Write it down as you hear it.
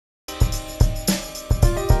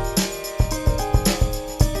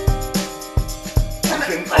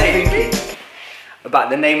I'm thinking about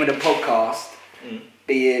the name of the podcast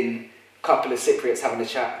being a couple of Cypriots having a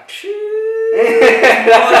chat. That's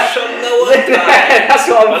what I'm thinking. I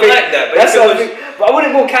like that. That's what I'm thinking. But I want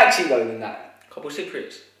it more catchy though than that. Couple of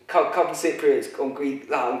Cypriots. Couple of Cypriots on Greek.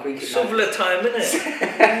 Similar time,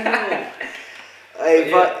 innit? Hey,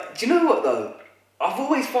 but do you know what though? I've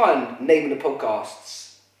always found naming the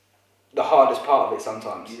podcasts the hardest part of it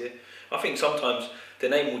sometimes. Yeah, I think sometimes the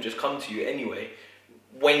name will just come to you anyway.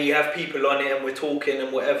 When you have people on it and we're talking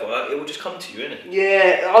and whatever, it will just come to you, innit?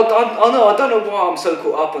 Yeah, I know. I don't know why I'm so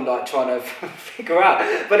caught up on like trying to figure out.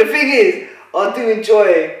 But the thing is, I do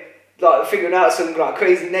enjoy like figuring out some like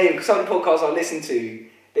crazy name. Because some of the podcasts I listen to,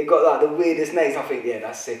 they got like the weirdest names. I think, yeah,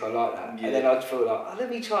 that's sick. I like that. Yeah. And then I just feel like, oh, let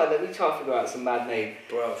me try to figure out some mad name.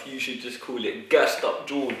 Bro, you should just call it Gassed Up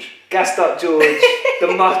George. Gassed Up George. the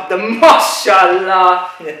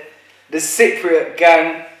mashallah. Yeah. The Cypriot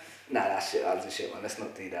gang. Nah, that's a shit one. Let's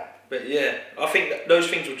not do that. But yeah, I think that those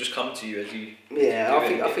things will just come to you as you. Yeah, I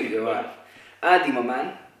think you're right. Andy, my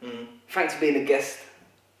man. Thanks for being a guest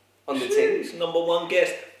on the team. Number one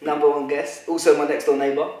guest. Number one guest. Also my next door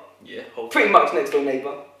neighbour. Yeah, pretty much next door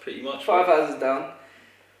neighbour. Pretty much. 5 houses down.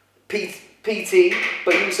 PT,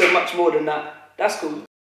 but you also much more than that. That's cool.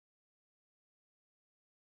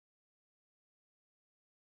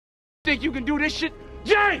 Think you can do this shit?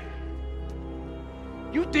 Jay!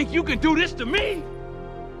 You think you can do this to me?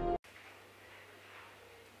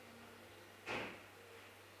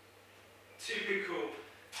 Typical.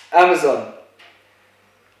 Amazon.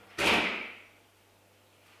 The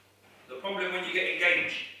problem when you get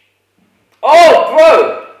engaged. Oh,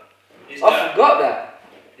 bro! I forgot that.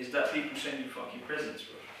 Is that people send you fucking presents,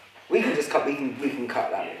 bro? We can just cut. We can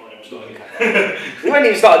cut that. Yeah, We won't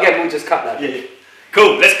even start again. We'll just cut that. Yeah.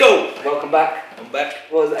 Cool. Let's go. Welcome back. I'm back.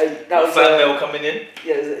 That was fan mail coming in.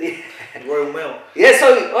 Yeah. Royal Mail. Yeah.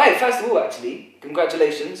 So, right. First of all, actually,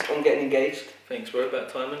 congratulations on getting engaged. Thanks, bro. About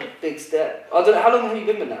time, isn't it? Big step. I don't know. How long have you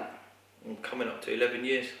been with that? I'm coming up to 11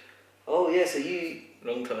 years. Oh yeah. So you.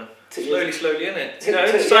 Long time. Slowly, innit? You know,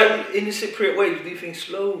 it's like in the Cypriot way, you do things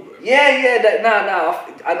slow, bro. Yeah.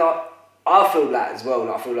 I feel that as well.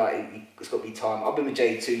 I feel like it's got to be time. I've been with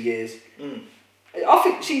Jade 2 years. I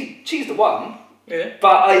think she's the one. Yeah.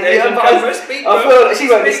 But I feel like she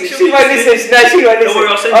won't listen. She won't listen. No, she won't listen. Don't worry,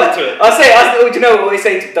 I'll send it to her. Do you know what I always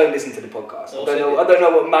say? Don't listen to the podcast. I don't know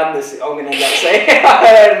what madness I'm going to end up saying.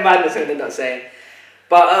 Madness I'm going to end up saying.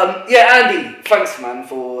 But yeah, Andy, thanks man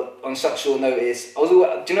for on such short notice.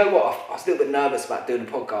 Do you know what? I was a little bit nervous about doing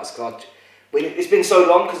the podcast because it's been so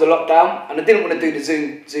long because of lockdown, and I didn't want to do the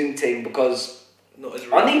Zoom thing because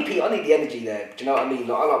I need the energy there. Do you know what I mean?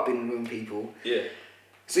 Like, I like being with people. Yeah.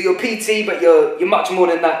 So you're PT, but you're much more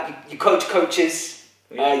than that. You coach coaches.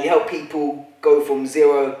 Yeah. You help people go from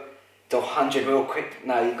 0 to 100 real quick.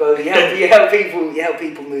 No, you help people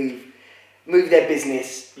move their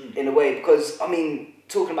business in a way. Because I mean,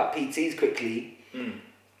 talking about PTs quickly,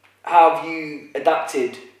 how have you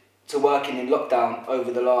adapted to working in lockdown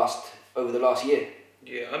over the last year?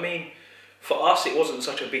 Yeah, I mean, for us it wasn't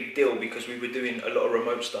such a big deal because we were doing a lot of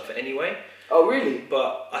remote stuff anyway. Oh really?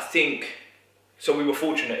 But I think, so we were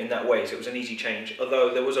fortunate in that way, so it was an easy change. Although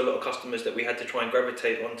there was a lot of customers that we had to try and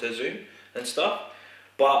gravitate onto Zoom and stuff.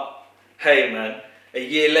 But hey man, a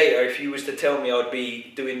year later, if you was to tell me I'd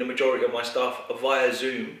be doing the majority of my stuff via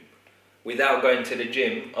Zoom without going to the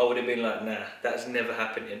gym, I would have been like, nah, that's never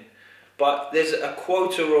happening. But there's a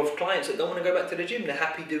quota of clients that don't want to go back to the gym. They're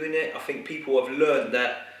happy doing it. I think people have learned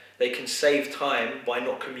that they can save time by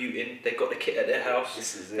not commuting. They've got the kit at their house.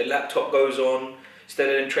 This is it. The laptop goes on. Instead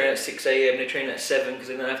of them training at 6 a.m, they train at 7 because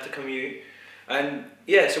they don't have to commute. And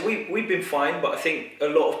yeah, so we've been fine, but I think a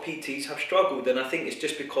lot of PTs have struggled, and I think it's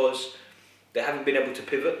just because they haven't been able to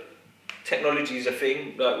pivot. Technology is a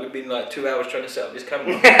thing. Like, we've been like 2 hours trying to set up this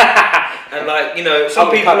camera, and like, you know,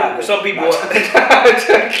 some people are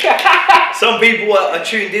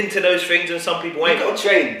tuned into those things, and some people ain't. You got to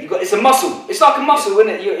train. It's a muscle. It's like a muscle, isn't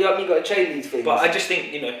it? You got to train these things. But I just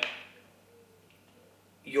think, you know,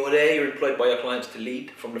 you're there. You're employed by your clients to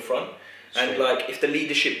lead from the front, and like, if the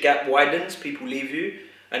leadership gap widens, people leave you.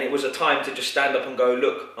 And it was a time to just stand up and go,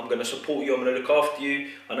 look, I'm going to support you, I'm going to look after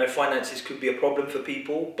you. I know finances could be a problem for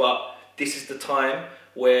people, but this is the time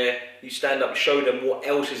where you stand up and show them what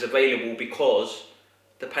else is available, because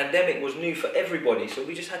the pandemic was new for everybody. So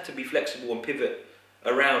we just had to be flexible and pivot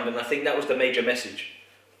around. And I think that was the major message.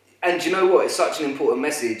 And you know what? It's such an important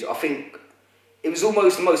message. I think it was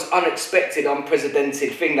almost the most unexpected,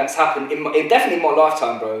 unprecedented thing that's happened definitely in my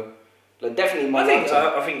lifetime, bro. Like, definitely in my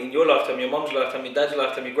lifetime. I think in your lifetime, your mum's lifetime, your dad's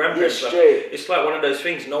lifetime, your grandparents' lifetime. It's like one of those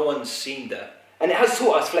things, no one's seen that. And it has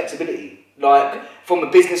taught us flexibility. Like, from a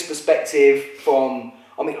business perspective,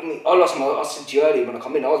 I said to you earlier when I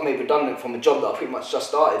come in, I was made redundant from a job that I pretty much just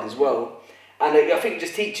started as well. And I think it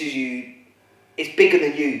just teaches you, it's bigger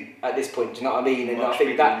than you at this point, do you know what I mean? And I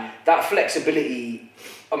think that flexibility,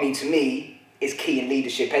 I mean, to me, is key in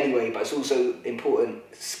leadership anyway, but it's also important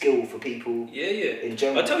skill for people in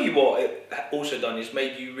general. I tell you what it also done is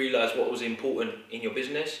made you realise what was important in your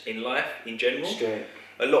business, in life, in general. Straight.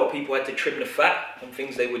 A lot of people had to trim the fat on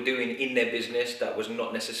things they were doing in their business that was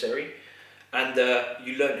not necessary. And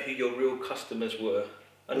you learned who your real customers were.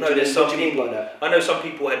 I know some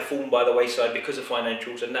people had fallen by the wayside because of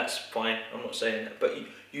financials, and that's fine, I'm not saying that, but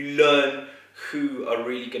you learn who are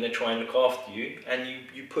really going to try and look after you, and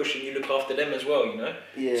you push and you look after them as well, you know?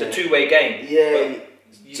 Yeah. It's a two-way game. Yeah.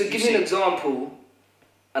 So give me an example,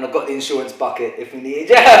 and I've got the insurance bucket if we need it.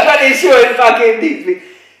 Yeah, I've got the insurance bucket if needs be.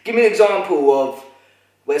 Give me an example of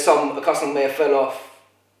where a customer may have fell off,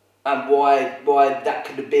 and why that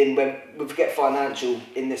could have been, when we forget financial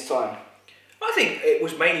in this time. I think it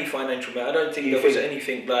was mainly financial, man. I don't think there was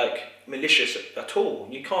anything like malicious at all.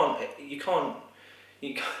 You can't be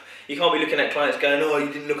looking at clients going, oh,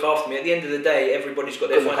 you didn't look after me. At the end of the day, everybody's got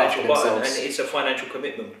their financial button, and it's a financial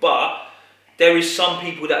commitment. But there is some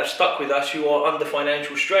people that have stuck with us who are under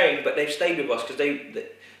financial strain, but they've stayed with us because they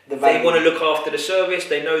want to look after the service.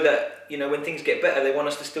 They know that, you know, when things get better, they want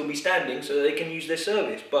us to still be standing so that they can use their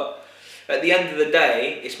service. But at the end of the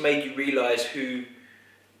day, it's made you realise who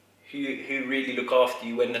really look after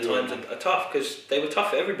you when the times are tough, because they were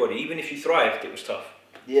tough for everybody. Even if you thrived, it was tough.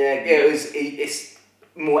 It's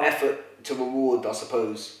more effort to reward, I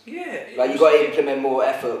suppose. Yeah. Like, you got to implement more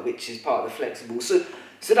effort, which is part of the flexible. So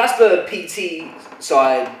that's the PT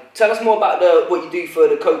side. Tell us more about what you do for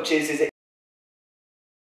the coaches. Is it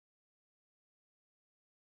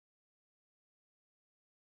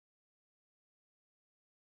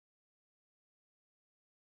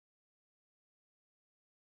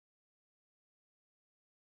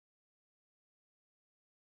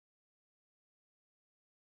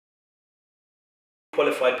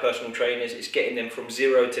qualified personal trainers? It's getting them from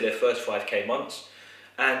 0 to their first 5k months,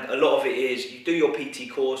 and a lot of it is you do your PT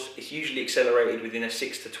course. It's usually accelerated within a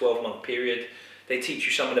 6 to 12 month period. They teach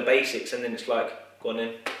you some of the basics, and then it's like, go on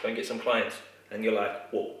in, go and get some clients, and you're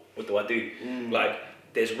like, what do I do? Like,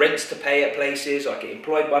 there's rents to pay at places, I get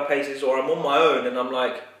employed by places, or I'm on my own and I'm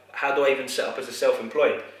like, how do I even set up as a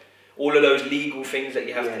self-employed? All of those legal things that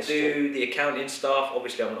you have to do, the accounting stuff.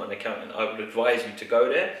 Obviously I'm not an accountant, I would advise you to go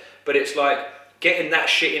there, but it's like getting that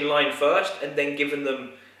shit in line first and then giving them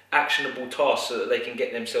actionable tasks so that they can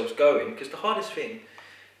get themselves going. Because the hardest thing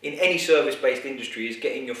in any service-based industry is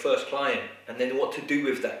getting your first client, and then what to do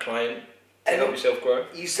with that client to help yourself grow.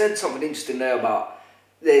 You said something interesting there about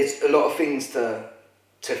there's a lot of things to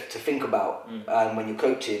think about when you're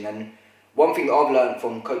coaching, and one thing that I've learned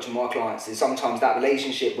from coaching my clients is sometimes that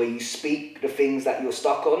relationship where you speak the things that you're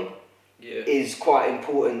stuck on is quite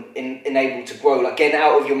important in able to grow, like getting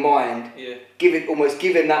out of your mind,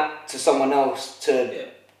 giving that to someone else to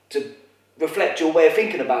reflect your way of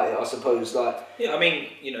thinking about it, I suppose. Like, I mean,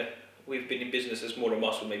 you know, we've been in business as More Than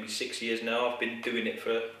Muscle maybe 6 years now. I've been doing it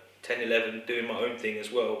for 10, 11, doing my own thing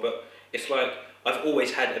as well, but it's like I've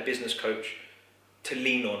always had a business coach to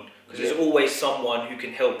lean on, because there's always someone who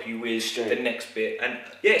can help you with the next bit. And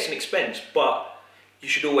it's an expense, but you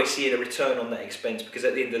should always see a return on that expense, because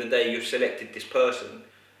at the end of the day, you've selected this person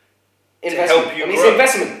to help you grow. It's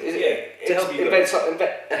investment. To help you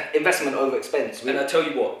investment over expense. And I tell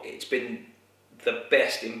you what, it's been the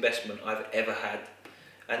best investment I've ever had.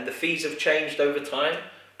 And the fees have changed over time,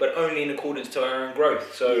 but only in accordance to our own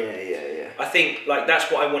growth. So I think like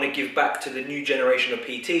that's what I want to give back to the new generation of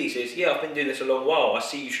PTs is, I've been doing this a long while. I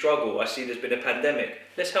see you struggle. I see there's been a pandemic.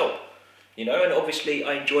 Let's help. You know, and obviously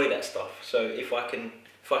I enjoy that stuff. So if I can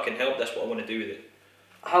help, that's what I want to do with it.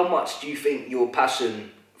 How much do you think your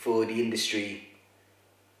passion for the industry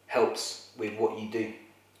helps with what you do?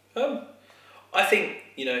 I think,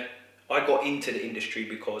 you know, I got into the industry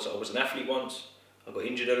because I was an athlete once. I got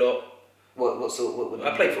injured a lot. What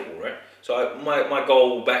I played football, right? So my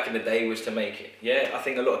goal back in the day was to make it. Yeah, I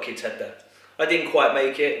think a lot of kids had that. I didn't quite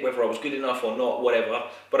make it, whether I was good enough or not, whatever.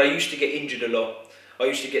 But I used to get injured a lot. I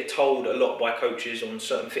used to get told a lot by coaches on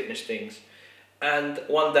certain fitness things. And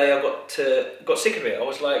one day I got sick of it. I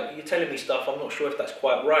was like, you're telling me stuff, I'm not sure if that's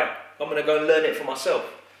quite right. I'm going to go and learn it for myself.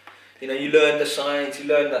 You know, you learn the science, you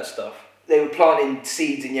learn that stuff. They were planting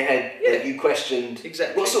seeds in your head that you questioned.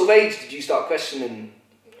 Exactly. What sort of age did you start questioning?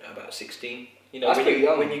 About 16. You know,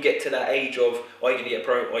 when you get to that age of, are you going to get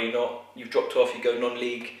pro, are you not? You've dropped off, you go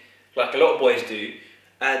non-league, like a lot of boys do.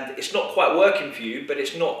 and it's not quite working for you, but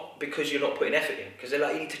it's not because you're not putting effort in. Because they're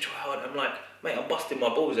like, you need to try hard. I'm like, mate, I'm busting my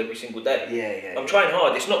balls every single day. I'm trying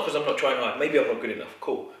hard. It's not because I'm not trying hard. Maybe I'm not good enough.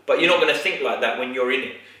 Cool. But you're not going to think like that when you're in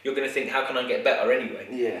it. You're going to think, how can I get better anyway?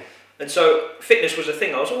 Yeah. And so fitness was a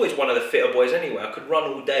thing. I was always one of the fitter boys anyway. I could run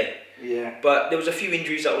all day. Yeah. But there was a few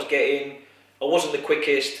injuries I was getting. I wasn't the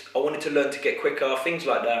quickest. I wanted to learn to get quicker, things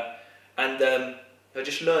like that. And I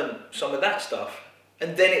just learned some of that stuff.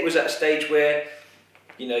 And then it was at a stage where,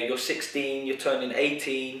 you know, you're 16, you're turning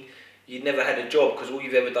 18, you've never had a job because all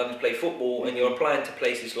you've ever done is play football, and you're applying to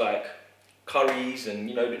places like Curry's and,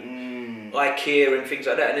 you know, IKEA and things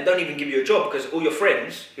like that, and they don't even give you a job because all your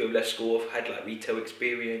friends who have left school have had like retail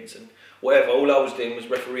experience and whatever. All I was doing was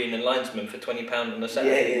refereeing and linesman for £20 on a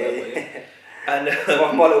Saturday. Yeah. And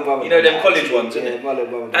my little brother, you know them college ones, yeah, isn't it? My little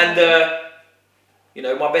brother. And you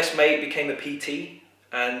know, my best mate became a PT,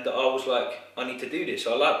 and I was like, I need to do this.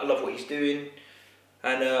 I love what he's doing,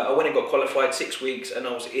 and I went and got qualified 6 weeks, and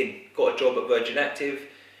I was in. Got a job at Virgin Active,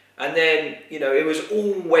 and then, you know, it was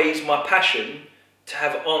always my passion to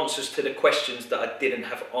have answers to the questions that I didn't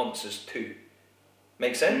have answers to.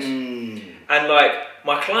 Make sense? And like,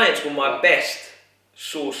 my clients were my best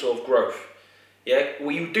source of growth. Yeah,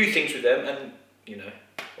 well, you do things with them, and, you know,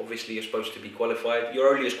 obviously you're supposed to be qualified.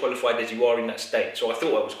 You're only as qualified as you are in that state. So I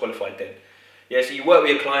thought I was qualified then. Yeah, so you work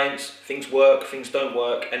with your clients, things work, things don't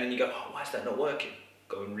work, and then you go, oh, why is that not working?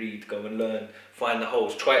 Go and read, go and learn, find the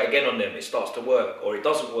holes, try it again on them. It starts to work, or it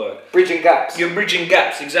doesn't work. Bridging gaps. You're bridging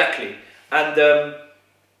gaps, exactly. And,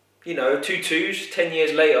 you know, 10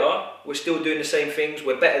 years later, we're still doing the same things.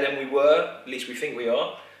 We're better than we were, at least we think we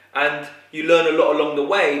are. And you learn a lot along the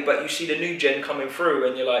way, but you see the new gen coming through,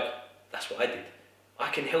 and you're like, that's what I did. I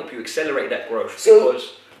can help you accelerate that growth. So,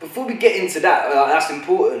 before we get into that, that's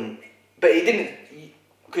important. But it didn't,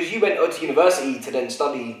 because you went to university to then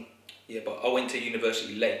study. Yeah, but I went to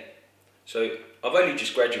university late. So I've only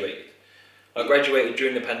just graduated. I graduated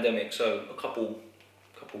during the pandemic, so a couple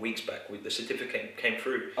weeks back, with the certificate came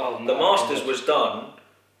through. Oh, no, the masters was done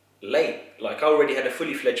late. Like, I already had a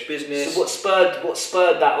fully fledged business. So what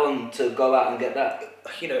spurred that on to go out and get that?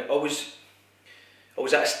 You know, I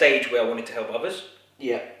was at a stage where I wanted to help others.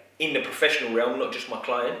 Yeah. In the professional realm, not just my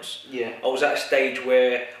clients. Yeah. I was at a stage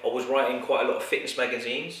where I was writing quite a lot of fitness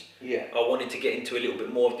magazines. Yeah. I wanted to get into a little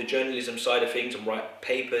bit more of the journalism side of things and write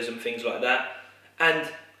papers and things like that. And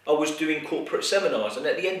I was doing corporate seminars. And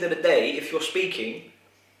at the end of the day, if you're speaking,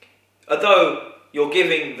 although you're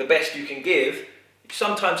giving the best you can give,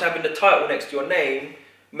 sometimes having the title next to your name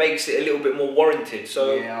makes it a little bit more warranted.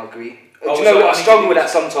 So yeah, I agree. Do you know what? I struggle with that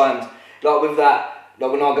sometimes. Like with that,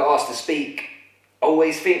 like when I get asked to speak, I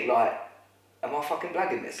always think like, am I fucking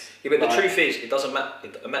blagging this? Yeah, but like, the truth is, it doesn't matter.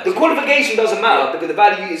 The qualification doesn't matter because the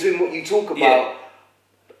value is in what you talk about. Yeah.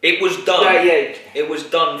 It was done. Yeah. It was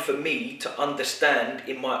done for me to understand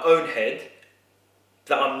in my own head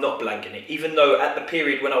that I'm not blagging it. Even though at the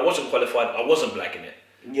period when I wasn't qualified, I wasn't blagging it.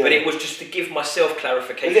 Yeah. But it was just to give myself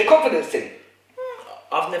clarification. Is it a confidence thing?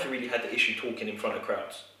 I've never really had the issue talking in front of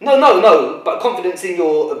crowds. No, but confidence in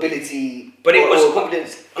your ability, but it was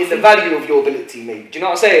confidence in the value of your ability, maybe. Do you know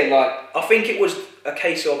what I'm saying? Like, I think it was a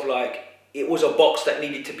case of like, it was a box that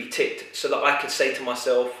needed to be ticked so that I could say to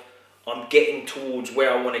myself, I'm getting towards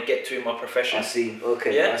where I want to get to in my profession. I see,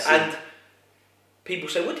 okay. Yeah, I see. and people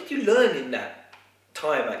say, what did you learn in that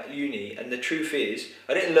time at uni? And the truth is,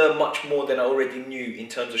 I didn't learn much more than I already knew in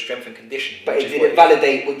terms of strength and conditioning. But did it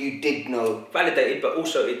validate what you did know? Validated, but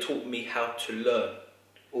also it taught me how to learn,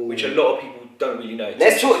 which a lot of people don't really know.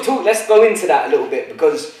 Let's go into that a little bit,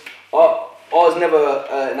 because I was never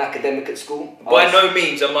an academic at school. By no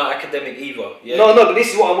means am I academic either. Yeah? No, but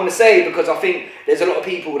this is what I want to say, because I think there's a lot of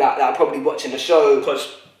people that are probably watching the show.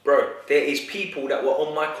 Because, bro, there is people that were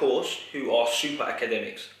on my course who are super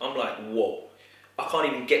academics. I'm like, whoa. I can't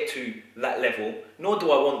even get to that level, nor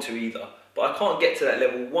do I want to either. But I can't get to that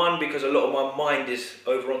level, one, because a lot of my mind is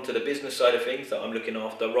over onto the business side of things that I'm looking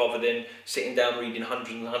after, rather than sitting down reading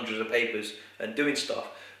hundreds and hundreds of papers and doing stuff.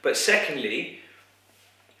 But secondly,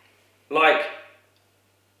 like,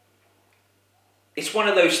 it's one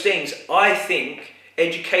of those things, I think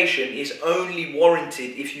education is only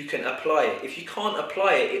warranted if you can apply it. If you can't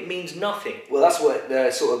apply it, it means nothing. Well, that's what I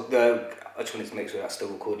just wanted to make sure that's still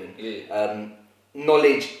recording. Yeah.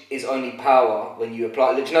 Knowledge is only power when you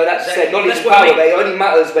apply it. Do you know that said? Knowledge is what power, I mean. but it only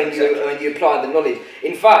matters when you apply the knowledge.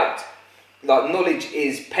 In fact, like, knowledge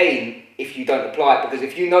is pain if you don't apply it, because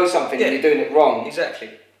if you know something and you're doing it wrong, exactly.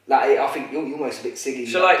 Like, I think you're almost a bit silly.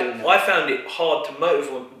 So like I found it hard to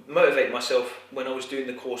motivate myself when I was doing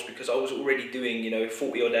the course, because I was already doing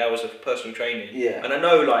 40 odd hours of personal training. Yeah. And I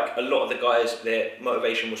know like a lot of the guys, their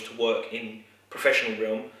motivation was to work in professional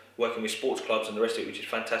realm, working with sports clubs and the rest of it, which is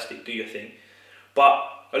fantastic, do your thing. But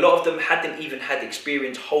a lot of them hadn't even had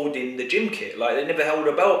experience holding the gym kit. Like, they never held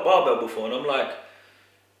a barbell before, and I'm like,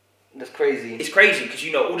 that's crazy. It's crazy because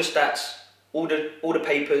you know all the stats, all the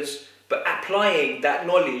papers, but applying that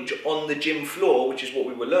knowledge on the gym floor, which is what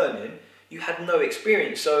we were learning, you had no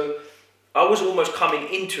experience. So I was almost coming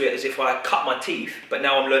into it as if I cut my teeth, but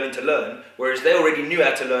now I'm learning to learn, whereas they already knew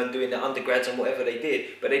how to learn doing their undergrads and whatever they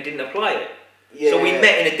did, but they didn't apply it. Yeah. So we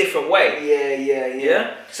met in a different way.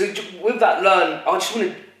 Yeah. So with that learn, I just want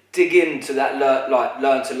to dig into that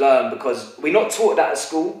learn to learn, because we're not taught that at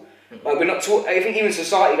school. Mm-hmm. Like, we're not taught. I think even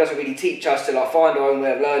society doesn't really teach us to like find our own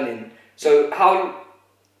way of learning. So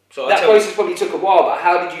that process probably took a while, but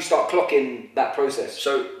how did you start clocking that process?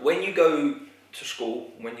 So when you go to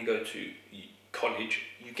school, when you go to college,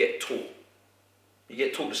 you get taught. You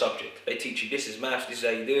get taught the subject. They teach you, this is maths, this is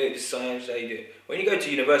how you do it, this is science, this is how you do it. When you go to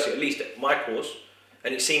university, at least at my course,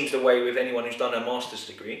 and it seems the way with anyone who's done a master's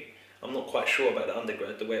degree, I'm not quite sure about the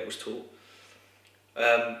undergrad, the way it was taught,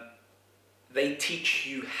 they teach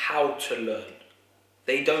you how to learn.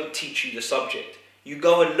 They don't teach you the subject. You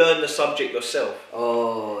go and learn the subject yourself.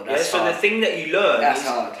 Oh, that's hard. So the thing that you learn is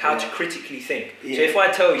how to critically think. Yeah. So if I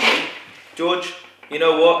tell you, George, you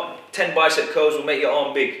know what? 10 bicep curls will make your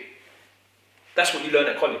arm big. That's what you learn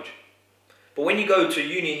at college. But when you go to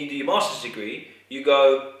uni and you do your master's degree, you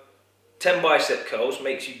go, 10 bicep curls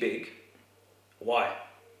makes you big. Why?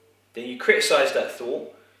 Then you criticize that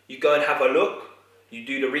thought. You go and have a look. You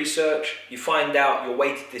do the research. You find out your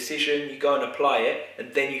weighted decision. You go and apply it.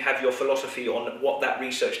 And then you have your philosophy on what that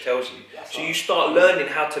research tells you. That's so you start learning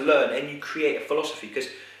how to learn, and you create a philosophy. Because,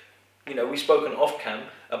 you know, we've spoken off cam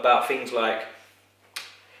about things like,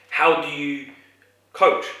 how do you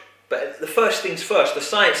coach? But the first things first, the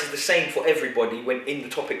science is the same for everybody when in the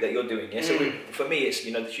topic that you're doing. Yeah. So for me, it's,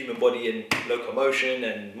 you know, the human body and locomotion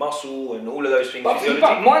and muscle and all of those things. But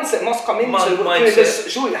mindset must come into mindset.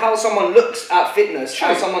 Surely how someone looks at fitness,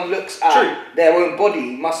 how someone looks at their own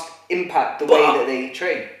body must impact the way that they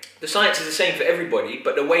train. The science is the same for everybody,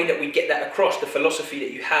 but the way that we get that across, the philosophy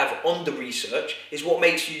that you have on the research, is what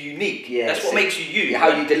makes you unique. Yeah, that's what makes you you. Yeah, how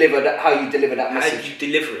you deliver that message. How you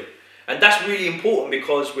deliver it. And that's really important,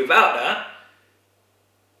 because without that,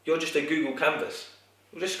 you're just a Google canvas.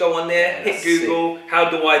 You'll just go on there, hit Google, how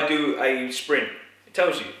do I do a sprint? It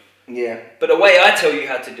tells you. Yeah. But the way I tell you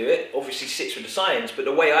how to do it obviously sits with the science, but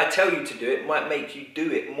the way I tell you to do it might make you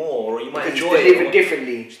do it more, or you might enjoy it. It's delivered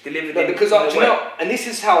differently. It's delivered because and this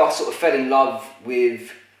is how I sort of fell in love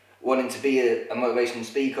with wanting to be a motivational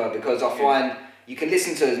speaker, because I find you can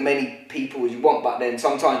listen to as many people as you want, but then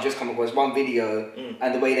sometimes you just come across one video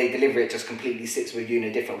and the way they deliver it just completely sits with you in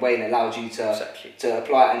a different way and allows you to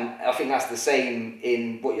apply it. And I think that's the same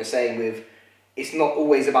in what you're saying with, it's not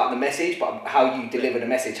always about the message, but how you deliver the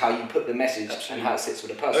message, how you put the message and how it sits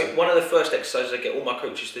with the person. I mean, one of the first exercises I get all my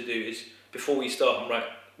coaches to do is, before we start, I'm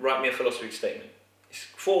write me a philosophy statement. It's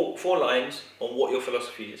four lines on what your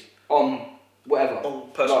philosophy is. On whatever? On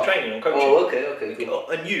personal training, on coaching. Oh, okay. Cool.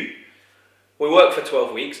 And you. We work for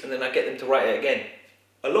 12 weeks and then I get them to write it again.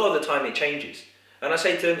 A lot of the time it changes. And I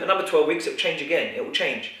say to them, another 12 weeks, it will change again. It will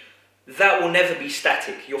change. That will never be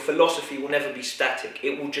static. Your philosophy will never be static.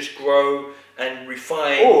 It will just grow and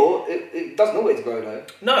refine. Or it doesn't always grow though.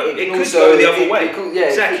 No, it could go the other way.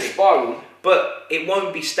 Exactly. It could spiral. But it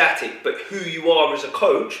won't be static. But who you are as a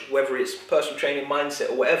coach, whether it's personal training,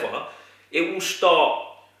 mindset or whatever, it will start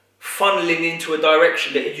funneling into a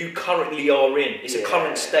direction that you currently are in. It's a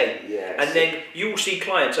current state. And then you will see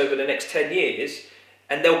clients over the next 10 years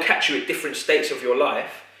and they'll catch you at different states of your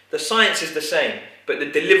life. The science is the same, but the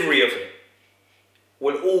delivery of it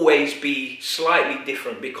will always be slightly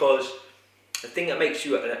different, because the thing that makes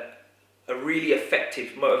you a really effective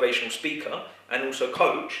motivational speaker and also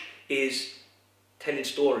coach is telling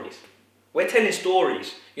stories. We're telling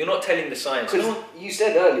stories. You're not telling the science. Because you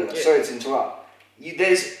said earlier, sorry to interrupt,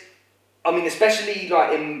 especially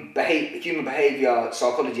like in human behaviour,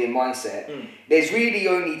 psychology and mindset, there's really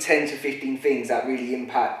only 10 to 15 things that really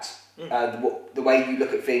impact the way you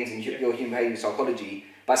look at things in your human behaviour psychology.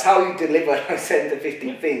 But it's how you deliver those 10 to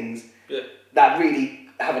 15 things that really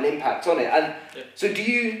have an impact on it. And so do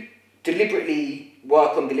you deliberately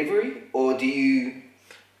work on delivery, or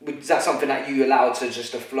is that something that you allow to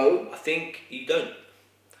just flow? I think you don't.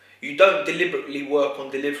 You don't deliberately work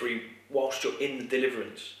on delivery whilst you're in the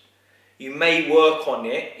deliverance. You may work on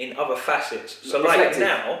it in other facets. So like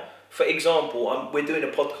now, for example, we're doing a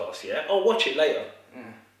podcast, I'll watch it later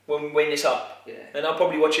when it's up. And I'll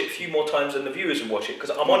probably watch it a few more times than the viewers will watch it,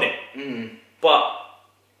 because I'm on it. But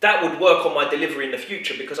that would work on my delivery in the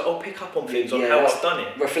future because I'll pick up on things on how I've done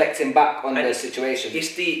it. Reflecting back on And the situation.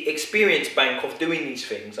 It's the experience bank of doing these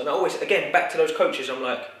things. And I always, again, back to those coaches, I'm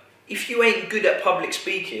like, if you ain't good at public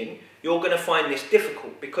speaking, you're going to find this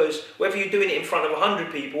difficult because whether you're doing it in front of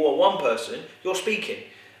 100 people or one person, you're speaking.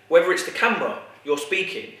 Whether it's the camera, you're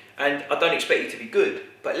speaking. And I don't expect you to be good,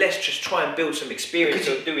 but let's just try and build some experience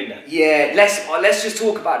of doing that. Yeah, let's just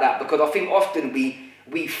talk about that because I think often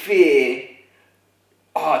we fear.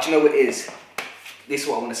 Oh, do you know what it is? This is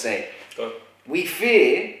what I want to say. Go. We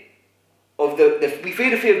fear of we fear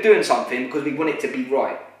the fear of doing something because we want it to be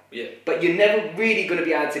right. Yeah. But you're never really going to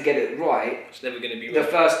be able to get it right. It's never going to be right. The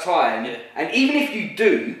first time. Yeah. And even if you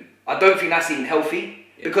do, I don't think that's even healthy.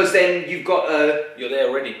 Yeah. Because then you've got you're there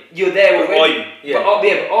already. You're there but already. Are you? Yeah.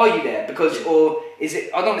 But are you there? Because or is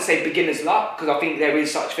it? I don't want to say beginner's luck because I think there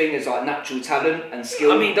is such thing as like natural talent and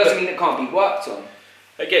skill. I mean, it doesn't mean it can't be worked on.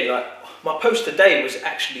 Again, like my post today was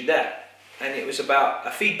actually that, and it was about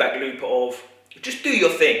a feedback loop of just do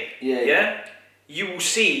your thing. Yeah. You will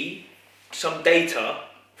see some data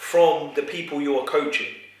from the people you're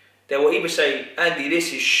coaching. They will either say, Andy,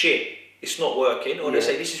 this is shit, it's not working, or they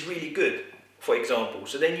say this is really good, for example.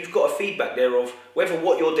 So then you've got a feedback there of whether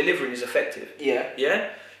what you're delivering is effective. Yeah.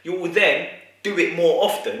 You will then do it more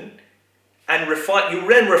often and refine. You'll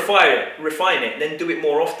then refine it, and then do it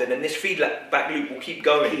more often, and this feedback loop will keep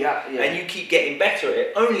going. And you keep getting better at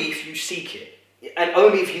it only if you seek it. And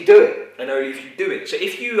only if you do it. And only if you do it. So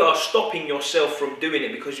if you are stopping yourself from doing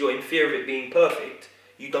it because you're in fear of it being perfect,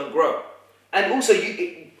 you don't grow. And also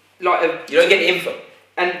you don't get info.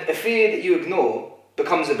 And a fear that you ignore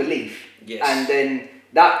becomes a belief. Yes. And then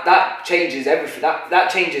that changes everything. That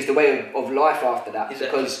changes the way of life after that.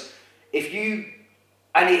 Exactly. Because if you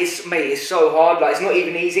it's so hard. Like it's not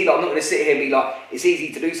even easy. Like I'm not going to sit here and be like it's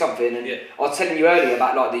easy to do something. And I was telling you earlier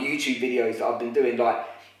about like the YouTube videos that I've been doing. Like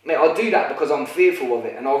mate, I do that because I'm fearful of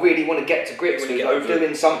it, and I really want to get to grips with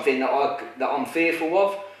doing something that I'm fearful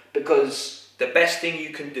of. Because the best thing you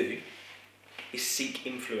can do is seek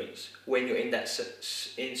influence when you're in that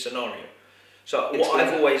scenario. So what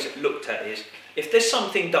I've always looked at is if there's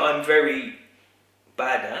something that I'm very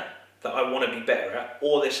bad at, that I want to be better at,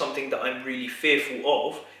 or there's something that I'm really fearful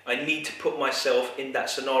of, I need to put myself in that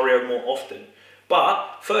scenario more often.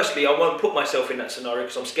 But firstly, I won't put myself in that scenario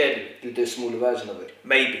because I'm scared of it. You do a smaller version of it.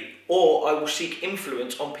 Maybe. Or I will seek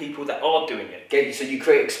influence on people that are doing it. So you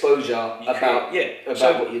create exposure about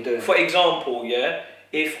what you're doing. For example,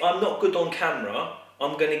 if I'm not good on camera,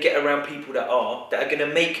 I'm going to get around people that are going to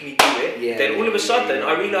make me do it. Then all of a sudden,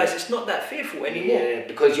 I realise it's not that fearful anymore. Yeah,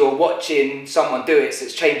 because you're watching someone do it, so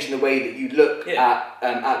it's changing the way that you look at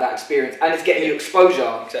that experience, and it's getting you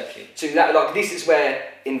exposure. Exactly. To that, like this is where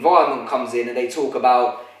environment comes in, and they talk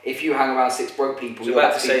about if you hang around 6 broke people, you're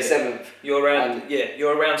about to be the 7th. You're around,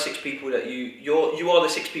 you're around 6 people that you are the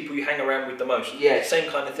 6 people you hang around with the most. Yeah, same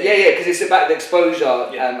kind of thing. Yeah, because it's about the exposure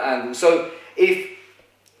angle. So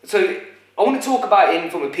I want to talk about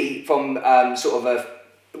it from sort of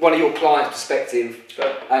one of your clients' perspective,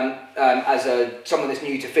 as someone that's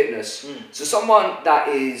new to fitness. So someone that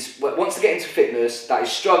wants to get into fitness, that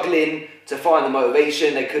is struggling to find the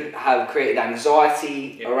motivation, they could have created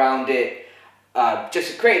anxiety around it,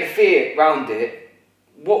 just created fear around it.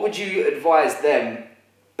 What would you advise them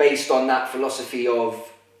based on that philosophy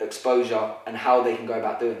of exposure and how they can go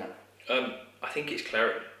about doing that? I think it's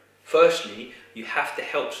clarity. Firstly, you have to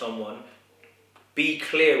help someone be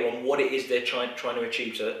clear on what it is they're trying to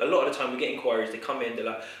achieve. So a lot of the time we get inquiries, they come in, they're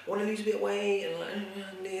like, I want to lose a bit of weight, and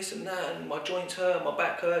like this and that, and my joints hurt, my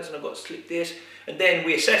back hurts, and I've got to slip this. And then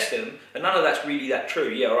we assess them, and none of that's really that true.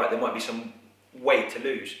 Yeah, all right, there might be some weight to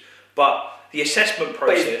lose. But the assessment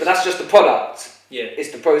process... But that's just the product. Yeah.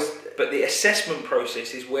 It's the process. But the assessment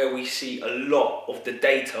process is where we see a lot of the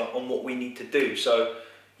data on what we need to do. So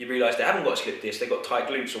you realise they haven't got slip disc, they've got tight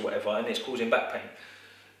glutes or whatever, and it's causing back pain.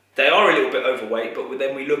 They are a little bit overweight, but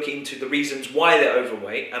then we look into the reasons why they're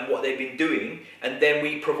overweight and what they've been doing, and then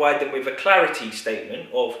we provide them with a clarity statement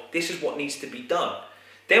of this is what needs to be done.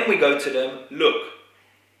 Then we go to them, look,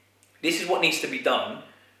 this is what needs to be done,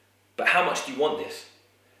 but how much do you want this?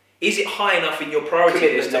 Is it high enough in your priority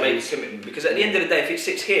list to make a commitment? Because at the end of the day, if it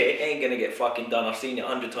sits here, it ain't going to get fucking done. I've seen it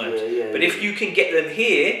 100 times. But if you can get them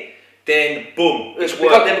here, then boom, it's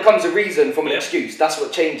working. There becomes a reason from an excuse. That's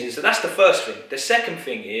what changes. So that's the first thing. The second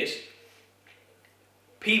thing is,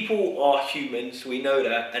 people are humans, we know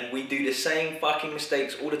that, and we do the same fucking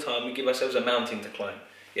mistakes all the time. We give ourselves a mountain to climb.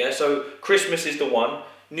 Yeah, so Christmas is the one,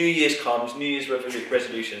 New Year's comes, New Year's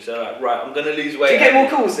resolutions. So like, right, I'm going to lose weight. Do you get more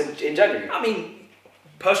calls in January? I mean,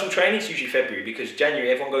 personal training is usually February, because January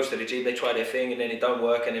everyone goes to the gym, they try their thing, and then it don't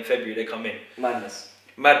work, and in February they come in. Madness.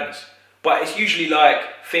 Madness. But it's usually like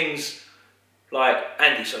things like,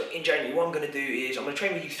 Andy, so in January what I'm going to do is I'm going to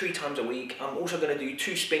train with you 3 times a week. I'm also going to do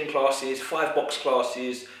 2 spin classes, 5 box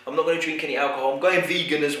classes. I'm not going to drink any alcohol. I'm going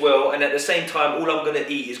vegan as well. And at the same time, all I'm going to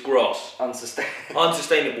eat is grass.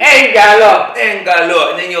 Unsustainable. Ain't got a lot.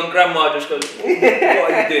 And then your grandma just goes, what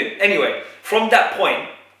are you doing? Anyway, from that point,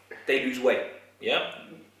 they lose weight. Yeah?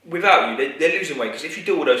 Without you, they're losing weight. Because if you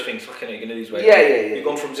do all those things, fucking, you're going to lose weight. Yeah. You've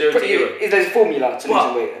gone from 0 to hero. There's a formula to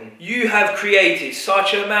losing weight. You have created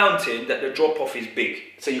such a mountain that the drop-off is big.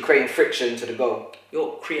 So you're creating friction to the goal.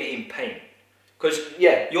 You're creating pain. Because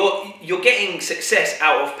you're getting success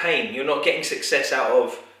out of pain. You're not getting success out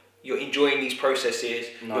of, you're enjoying these processes.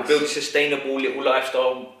 Nice. You're building sustainable little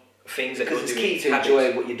lifestyle things that you're doing. Because it's key to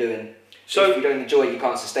enjoy what you're doing. So if you don't enjoy it, you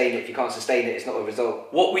can't sustain it. If you can't sustain it, it's not a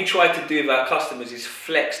result. What we try to do with our customers is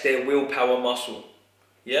flex their willpower muscle.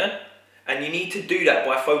 Yeah? And you need to do that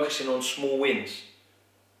by focusing on small wins.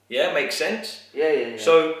 Yeah, makes sense? Yeah.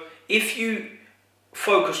 So if you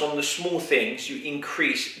focus on the small things, you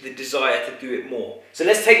increase the desire to do it more. So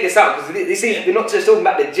let's take this out, because we're not just talking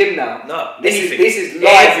about the gym now. No, this is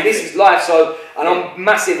life. Everything. This is life. So, I'm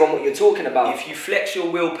massive on what you're talking about. If you flex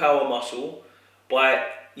your willpower muscle by,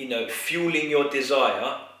 fueling your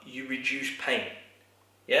desire, you reduce pain.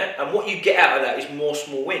 Yeah, and what you get out of that is more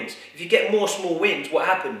small wins. If you get more small wins, what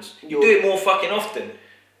happens? You do it more fucking often.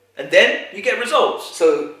 And then you get results.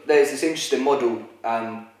 So there's this interesting model.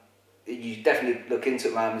 You definitely look into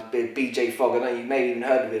it, man. It's BJ Fogg. I know you may have even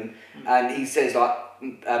heard of him. And he says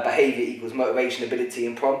behaviour equals motivation, ability,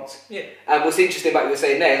 and prompt. Yeah. And what's interesting about what you're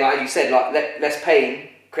saying there, like you said, less pain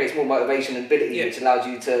creates more motivation and ability, which allows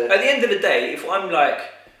you to. At the end of the day, if I'm like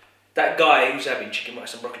that guy who's having chicken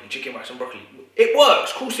rice and broccoli, it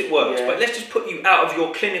works. Of course, it works. Yeah. But let's just put you out of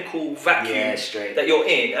your clinical vacuum that you're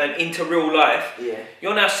in and into real life. Yeah.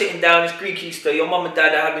 You're now sitting down. It's Greek Easter. Your mum and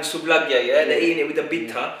dad are having souvlaki. Yeah. They're eating it with a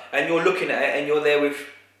bitter, and you're looking at it, and you're there with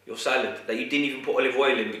your salad that you didn't even put olive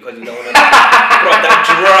oil in because you don't want to. Bro, that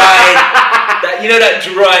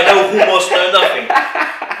dry, no hummus, no nothing.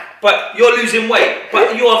 But you're losing weight,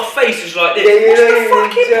 but your face is like this. What's the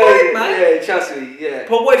fucking point, man? Yeah, trust me, yeah.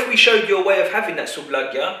 But what if we showed you a way of having that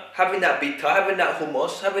souvlaki, having that bitter, having that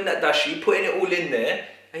hummus, having that dashi, putting it all in there,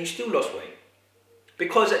 and you still lost weight?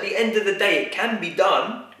 Because at the end of the day, it can be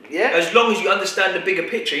done. Yeah. As long as you understand the bigger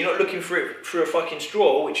picture, you're not looking for it through a fucking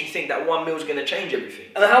straw, which you think that one meal is going to change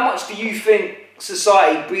everything. And how much do you think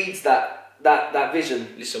society breeds that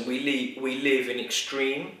vision? Listen, we live in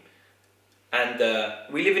extreme. And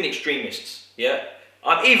we live in extremists, yeah?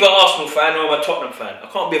 I'm either Arsenal fan or I'm a Tottenham fan. I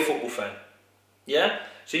can't be a football fan, yeah?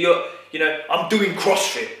 So I'm doing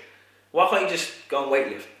CrossFit. Why can't you just go and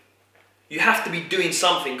weightlift? You have to be doing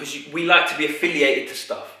something because we like to be affiliated to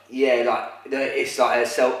stuff. Yeah, it's like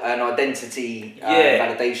an identity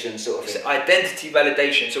validation sort of thing. It's identity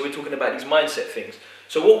validation, so we're talking about these mindset things.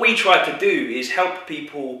 So what we try to do is help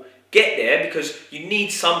people get there because you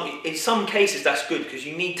need in some cases that's good because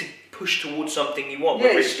you need to push towards something you want.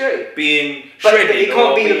 Yeah, it's true. Being shredded. But it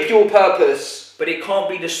can't be the pure purpose. But it can't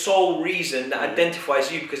be the sole reason that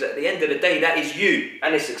identifies you because at the end of the day, that is you.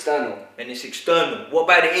 And it's external. What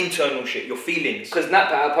about the internal shit, your feelings? Because Nat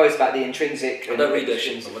put out a post about the intrinsic. I don't read those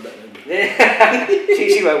shit. Yeah.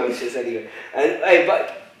 she won't watch this anyway.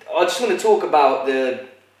 But I just want to talk about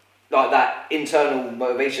that internal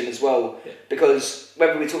motivation as well. Yeah. Because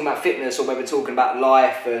whether we're talking about fitness or whether we're talking about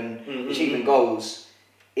life and achieving goals,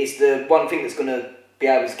 it's the one thing that's going to be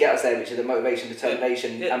able to get us there, which is the motivation,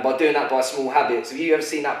 determination. Yeah. And by doing that by small habits, have you ever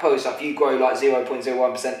seen that post? If you grow 0.01%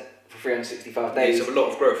 for 365 days. It's a lot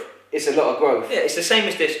of growth. It's a lot of growth. Yeah, it's the same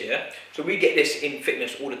as this, yeah? So we get this in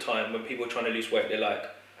fitness all the time when people are trying to lose weight. They're like,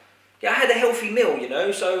 I had a healthy meal,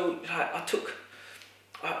 so I took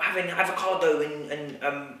having avocado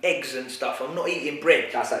and eggs and stuff. I'm not eating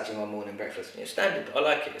bread. That's actually my morning breakfast. Yeah, standard. I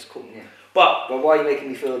like it. It's cool. Yeah. But why are you making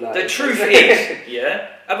me feel like the truth is,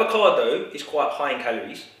 avocado is quite high in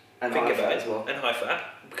calories. And think high about fat it. As well. And high fat.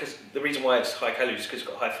 Because the reason why it's high calories is because it's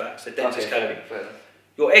got high fat. It's the densest calorie. Fair.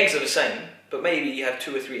 Your eggs are the same, but maybe you have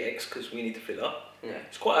 2 or 3 eggs because we need to fill up. Yeah.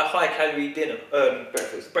 It's quite a high calorie dinner.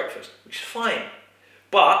 Breakfast, which is fine.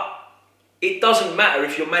 But it doesn't matter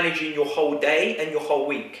if you're managing your whole day and your whole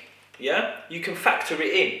week. Yeah? You can factor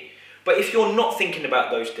it in. But if you're not thinking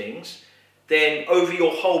about those things, then over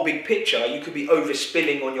your whole big picture, you could be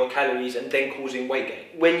overspilling on your calories and then causing weight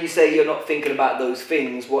gain. When you say you're not thinking about those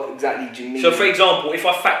things, what exactly do you mean? So for example, if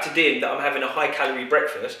I factored in that I'm having a high calorie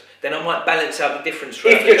breakfast, then I might balance out the difference.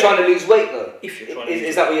 If you're trying to lose weight though? If you're trying to lose weight.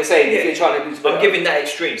 Is that what you're saying? Yeah. If you're trying to lose weight? I'm giving that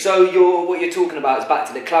extreme. So what you're talking about is back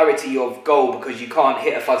to the clarity of goal because you can't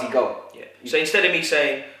hit a fuzzy goal. Yeah. So instead of me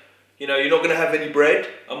saying, you know, you're not going to have any bread.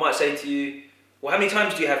 I might say to you, well, how many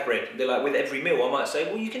times do you have bread? They're like, with every meal. I might say,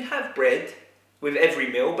 well, you can have bread with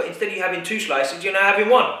every meal, but instead of you having 2 slices, you're now having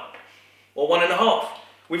 1 or 1.5.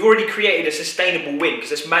 We've already created a sustainable win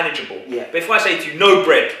because it's manageable. Yeah. But if I say to you, no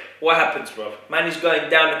bread, what happens, bro? Man is going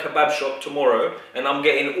down the kebab shop tomorrow and I'm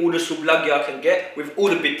getting all the sublagi I can get with all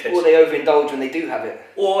the big tests. Or they overindulge when they do have it.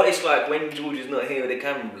 Or it's like when George is not here with the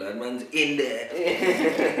camera, blood, man's in there.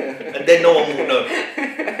 And then no one will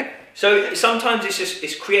know. So sometimes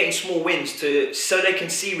it's creating small wins so they can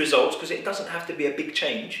see results, because it doesn't have to be a big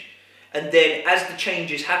change. And then as the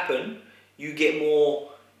changes happen, you get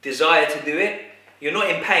more desire to do it. You're not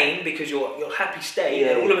in pain because you're happy staying,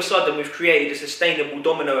 and all of a sudden we've created a sustainable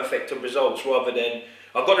domino effect of results, rather than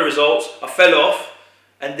I got the results, I fell off,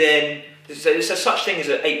 and then there's a such thing as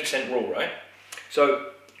an 8% rule, right?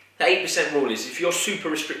 So the 8% rule is if you're super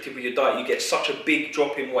restricted with your diet, you get such a big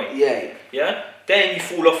drop in weight. Yeah? Then you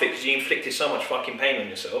fall off it because you inflicted so much fucking pain on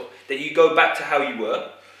yourself that you go back to how you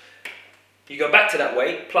were. You go back to that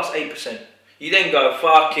weight plus 8%. You then go,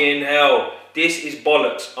 fucking hell, this is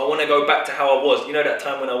bollocks. I want to go back to how I was. You know that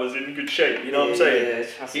time when I was in good shape, you know what I'm saying?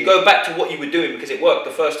 You go back to what you were doing because it worked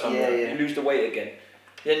the first time. You lose the weight again.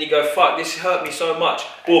 Then you go, fuck, this hurt me so much.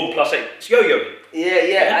 Boom, plus 8. It's yo-yo.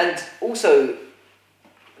 Yeah, and also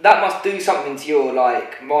that must do something to your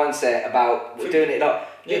like mindset about doing it. Like,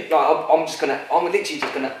 I'm literally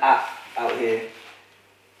just gonna out here,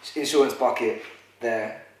 insurance bucket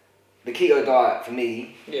there. The keto diet for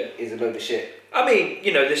me is a load of shit. I mean,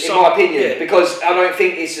 you know, there's in my opinion, because I don't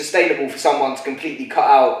think it's sustainable for someone to completely cut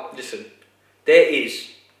out. Listen, there is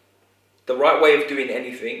the right way of doing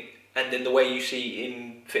anything, and then the way you see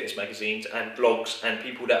in fitness magazines and blogs and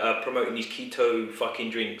people that are promoting these keto fucking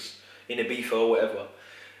drinks in Ibiza or whatever.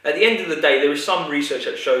 At the end of the day, there is some research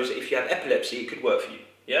that shows that if you have epilepsy, it could work for you.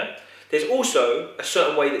 Yeah. There's also a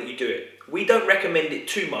certain way that you do it. We don't recommend it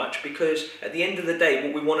too much because at the end of the day,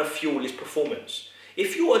 what we want to fuel is performance.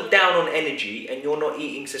 If you are down on energy and you're not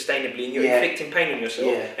eating sustainably and you're inflicting pain on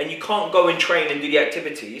yourself and you can't go and train and do the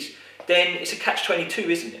activities, then it's a catch-22,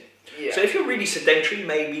 isn't it? Yeah. So if you're really sedentary,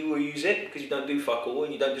 maybe we'll use it because you don't do fuck all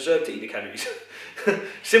and you don't deserve to eat the calories.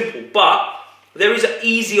 Simple. But there is an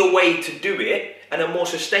easier way to do it and a more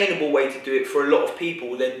sustainable way to do it for a lot of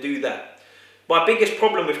people than do that. My biggest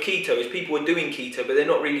problem with keto is people are doing keto, but they're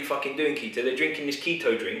not really fucking doing keto. They're drinking this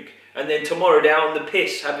keto drink, and then tomorrow they're out on the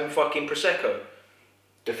piss having fucking Prosecco.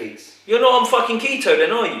 Defeats. You're not on fucking keto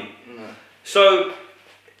then, are you? No. So,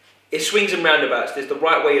 it swings and roundabouts. There's the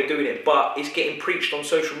right way of doing it, but it's getting preached on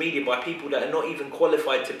social media by people that are not even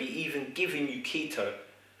qualified to be even giving you keto.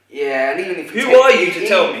 Yeah, and even if who are you to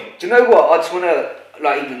tell me? Do you know what? I just want to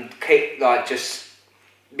just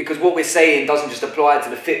because what we're saying doesn't just apply to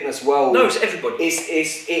the fitness world. No, it's everybody.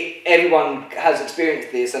 Everyone has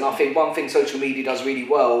experienced this, and I think one thing social media does really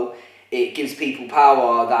well, it gives people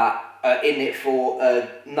power that are in it for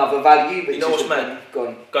another value. But you know what's mad?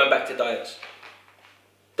 Going back to diets.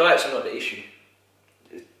 Diets are not the issue.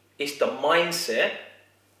 It's the mindset,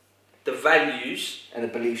 the values, and the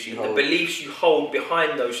beliefs you hold. The beliefs you hold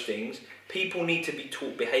behind those things. People need to be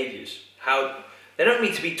taught behaviours. They don't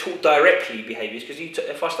need to be taught directly behaviours, because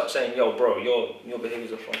if I start saying, yo bro, your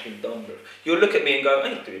behaviours are fucking dumb, bro, you'll look at me and go, I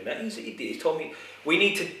ain't doing that, he's an idiot, he's told me. We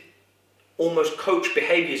need to almost coach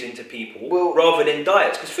behaviours into people rather than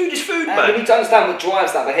diets, because food is food, man. You need to understand what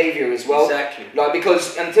drives that behaviour as well. Exactly. Like,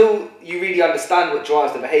 because until you really understand what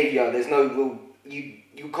drives the behaviour, there's no real,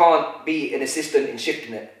 you can't be an assistant in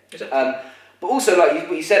shifting it. Exactly. But also, like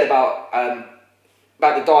what you said about the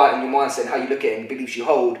diet and your mindset and how you look at it and the beliefs you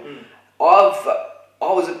hold, I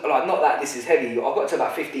was like, not that this is heavy, I got to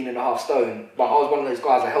about 15.5 stone, but I was one of those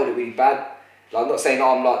guys that held it really bad. Like, I'm not saying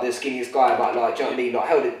I'm like the skinniest guy, but like, do you know what I mean? Like, I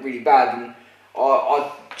held it really bad, and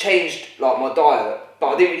I changed like my diet, but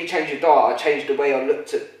I didn't really change the diet. I changed the way I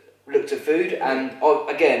looked at food, and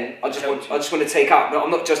I just want to take out. I'm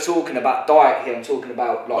not just talking about diet here. I'm talking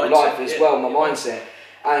about like mindset, life as well, my mindset,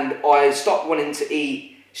 and I stopped wanting to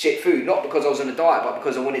eat shit food, not because I was on a diet, but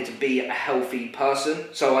because I wanted to be a healthy person.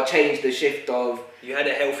 So I changed the shift of... You had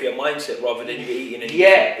a healthier mindset rather than you were eating anything.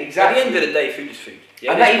 Yeah, exactly. At the end of the day, food is food.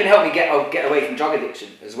 Yeah, and that even helped me get away from drug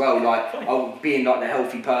addiction as well. Like, being like the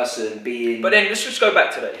healthy person, being... But then let's just go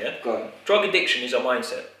back to that, yeah? Go on. Drug addiction is a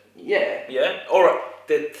mindset. Yeah. Yeah? Alright,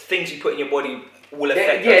 the things you put in your body will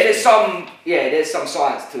affect there's some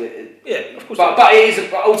science to it. Yeah, of course. But it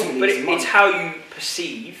is ultimately... it's how you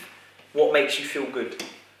perceive what makes you feel good.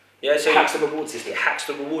 Yeah, so it hacks the reward system. It hacks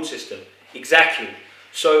the reward system. Exactly.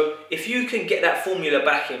 So if you can get that formula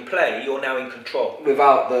back in play, you're now in control.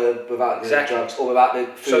 Without the drugs or without the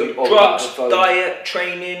food. So or drugs, without the phone. diet,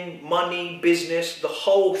 training, money, business, the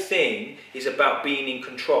whole thing is about being in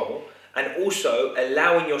control and also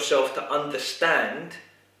allowing yourself to understand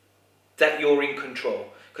that you're in control.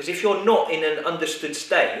 Because if you're not in an understood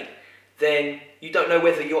state, then you don't know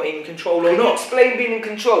whether you're in control or Can you not. explain being in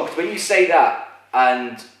control? Because when you say that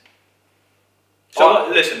and... So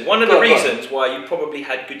listen, one of the reasons why you probably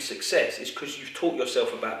had good success is because you've taught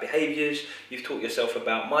yourself about behaviours, you've taught yourself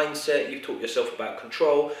about mindset, you've taught yourself about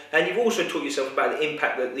control, and you've also taught yourself about the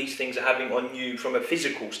impact that these things are having on you from a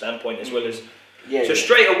physical standpoint as well as...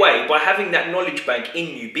 straight away, by having that knowledge bank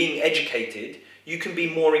in you, being educated, you can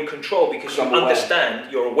be more in control because you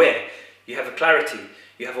understand, you're aware, you have a clarity,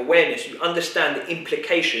 you have awareness, you understand the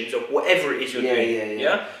implications of whatever it is you're doing.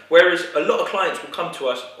 Yeah. Whereas a lot of clients will come to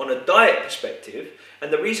us on a diet perspective,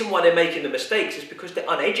 and the reason why they're making the mistakes is because they're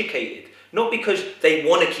uneducated. Not because they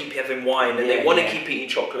want to keep having wine and they want to keep eating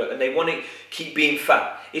chocolate and they want to keep being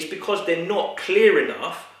fat. It's because they're not clear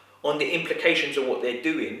enough on the implications of what they're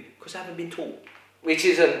doing because they haven't been taught. Which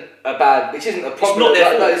isn't a problem. It's not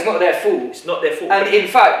their fault. It's not their fault. It's not their fault. And in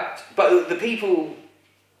fact, but the people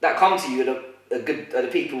that come to you are the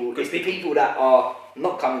people that are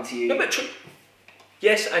not coming to you. No, but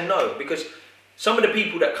yes and no, because some of the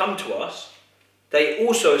people that come to us, they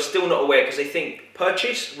also are still not aware because they think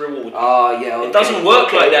purchase, reward. It doesn't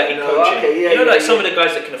work like that in coaching. Some of the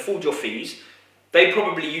guys that can afford your fees, they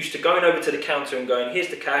probably used to going over to the counter and going, here's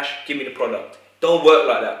the cash, give me the product. Don't work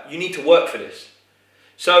like that. You need to work for this.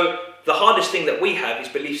 So the hardest thing that we have is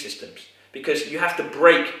belief systems, because you have to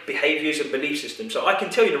break behaviours and belief systems. So I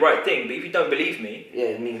can tell you the right thing, but if you don't believe me,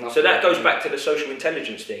 it means nothing. So that goes back to the social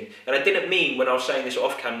intelligence thing. And I didn't mean when I was saying this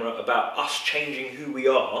off camera about us changing who we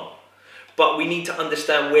are, but we need to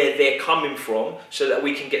understand where they're coming from so that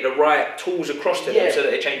we can get the right tools across to them so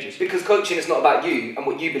that it changes. Because coaching is not about you and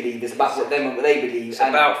what you believe, it's about what them and what they believe. It's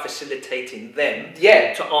about facilitating them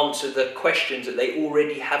to answer the questions that they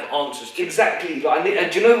already have answers to. Exactly.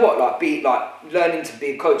 And do you know what? Learning to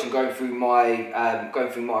be a coach and going through my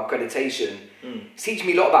accreditation, it's teaching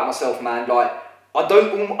me a lot about myself, man. Like I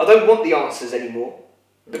don't want the answers anymore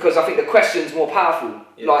because I think the question's more powerful.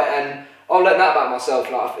 And I've learned that about myself.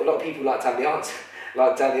 Like a lot of people like to have the answer,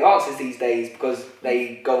 answers these days because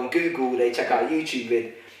they go on Google, they check out a YouTube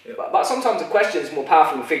vid. But sometimes the question is more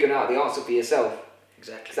powerful than figuring out the answer for yourself.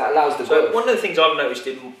 Exactly. That allows the growth. One of the things I've noticed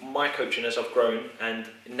in my coaching as I've grown, and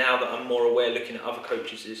now that I'm more aware looking at other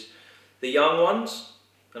coaches, is the young ones,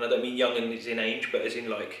 and I don't mean young as in age, but as in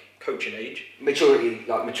like coaching age. Maturity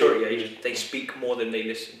age. They speak more than they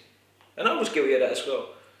listen. And I was guilty of that as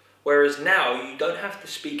well. Whereas now, you don't have to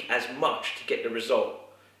speak as much to get the result.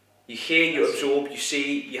 You hear, you absorb, you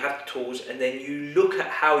see, you have the tools, and then you look at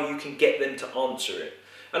how you can get them to answer it.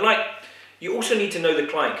 And you also need to know the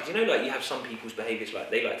client, because you have some people's behaviours,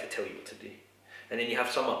 they like to tell you what to do. And then you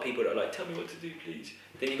have some people that are like, tell me what to do, please.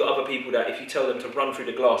 Then you've got other people that if you tell them to run through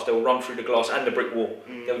the glass, they'll run through the glass and the brick wall.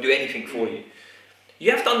 They'll do anything for you.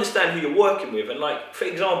 You have to understand who you're working with. And for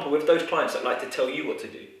example, with those clients that like to tell you what to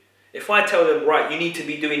do, if I tell them, right, you need to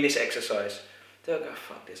be doing this exercise, they'll go,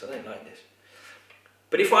 fuck this, I don't like this.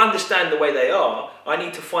 But if I understand the way they are, I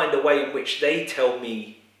need to find a way in which they tell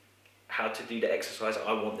me how to do the exercise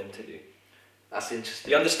I want them to do. That's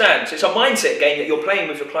interesting. You understand? So it's a mindset game that you're playing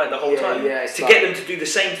with your client the whole time. To get them to do the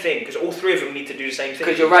same thing, because all three of them need to do the same thing.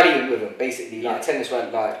 Because you're rallying with them, basically, tennis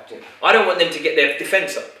run, I don't want them to get their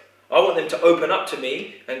defence up. I want them to open up to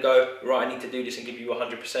me and go, right, I need to do this and give you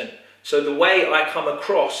 100%. So the way I come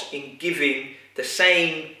across in giving the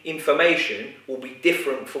same information will be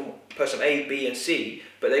different from person A, B and C,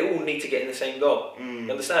 but they all need to get in the same goal. You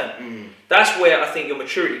understand? That's where I think your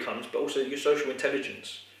maturity comes, but also your social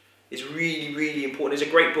intelligence is really, really important. There's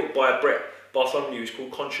a great book by Brett Bartholomew, it's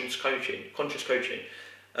called Conscious Coaching.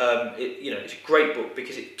 It's a great book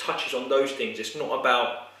because it touches on those things. It's not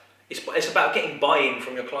about, it's about getting buy-in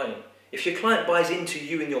from your client. If your client buys into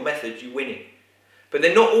you and your methods, you're winning. But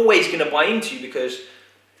they're not always going to buy into you because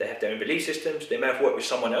they have their own belief systems. They may have worked with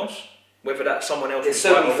someone else. Whether that someone else... There's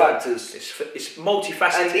so many factors. It's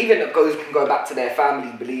multifaceted. And even it can go back to their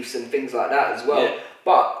family beliefs and things like that as well. Yeah.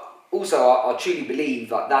 But also, I truly believe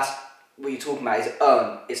that that's what you're talking about is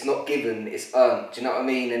earned. It's not given, it's earned. Do you know what I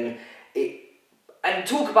mean? And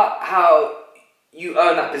talk about how you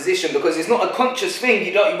earn that position, because it's not a conscious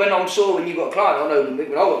thing. When I'm sure when you've got a client, I know when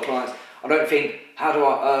I've got clients, I don't think, how do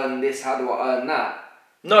I earn this? How do I earn that?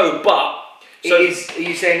 No, but so are you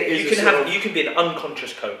saying it is you can be an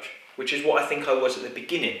unconscious coach, which is what I think I was at the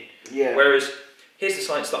beginning. Yeah. Whereas here's the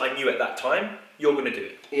science that I knew at that time. you're going to do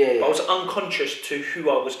it. Yeah, yeah. I was unconscious to who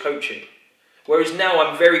I was coaching. Whereas now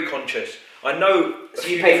I'm very conscious. I know... So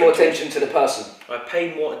you pay more attention to the person? I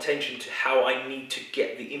pay more attention to how I need to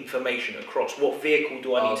get the information across. What vehicle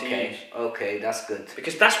do I need to use? Okay, that's good.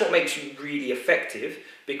 Because that's what makes you really effective.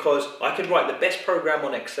 Because I could write the best program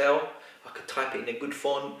on Excel. I could type it in a good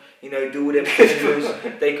font. You know, do all them formulas.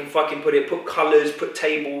 They can fucking put colours, put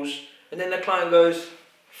tables. And then the client goes,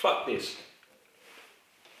 fuck this.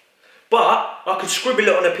 But I could scribble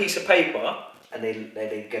it on a piece of paper. And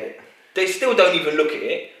they get it. They still don't even look at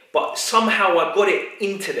it. But somehow I got it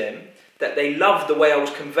into them that they loved the way I was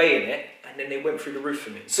conveying it, and then they went through the roof for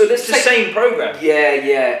me. So it's the same program.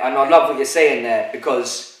 Yeah, and I love what you're saying there,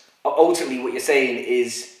 because ultimately what you're saying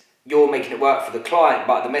is you're making it work for the client,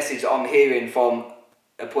 but the message I'm hearing from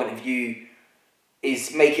a point of view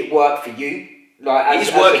is make it work for you.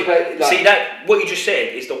 It's working. See, that what you just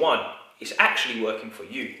said is the one. It's actually working for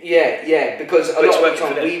you. Yeah, because a lot of the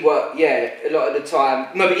time we work. Yeah, a lot of the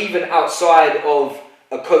time. No, but even outside of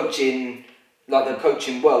a coaching, like the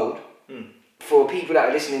coaching world, for people that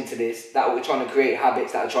are listening to this, that are trying to create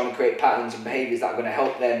habits, that are trying to create patterns and behaviours that are going to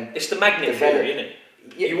help them. It's the magnet theory, isn't it?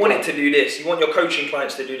 Yeah, you want it to do this. You want your coaching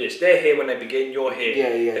clients to do this. They're here when they begin. You're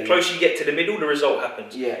here. Yeah. The closer you get to the middle, the result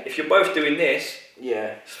happens. Yeah. If you're both doing this,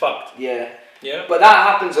 it's fucked. Yeah. Yeah. But that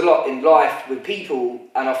happens a lot in life with people,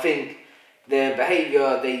 and I think their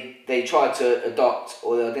behaviour they try to adopt,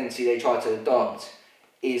 or the identity they try to adopt,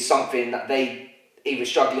 is something that they either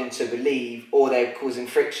struggling to believe or they're causing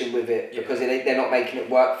friction with it because they're not making it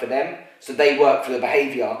work for them. So they work for the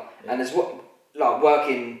behaviour, and there's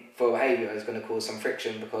working for behaviour is going to cause some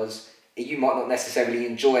friction because you might not necessarily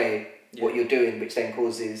enjoy what you're doing, which then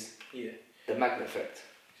causes the magnet effect.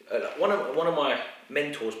 One of my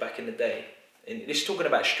mentors back in the day, and this is talking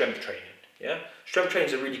about strength training. Yeah, strength training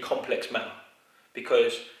is a really complex matter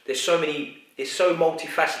because it's so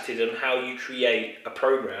multifaceted on how you create a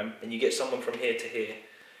program and you get someone from here to here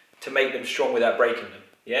to make them strong without breaking them.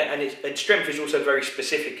 Yeah, and strength is also very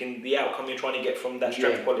specific in the outcome you're trying to get from that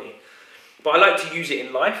strength quality. But I like to use it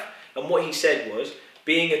in life, and what he said was,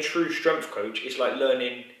 being a true strength coach is like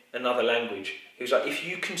learning another language. He was like, if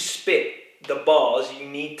you can spit the bars you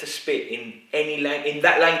need to spit in in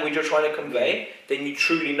that language you're trying to convey, then you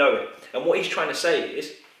truly know it. And what he's trying to say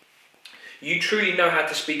is, you truly know how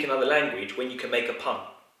to speak another language when you can make a pun.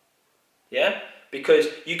 Yeah? Because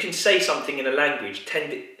you can say something in a language,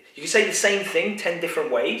 you can say the same thing 10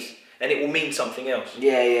 different ways, and it will mean something else.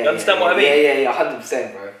 Yeah. You understand what I mean? Yeah,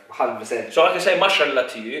 100%, bro. 100%. So I can say mashallah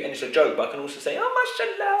to you, and it's a joke, but I can also say, oh,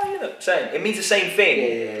 mashallah, you know, saying it means the same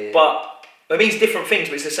thing, but it means different things,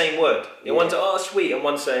 but it's the same word. One's, oh, sweet, and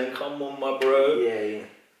one's saying, come on, my bro. Yeah.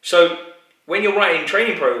 So when you're writing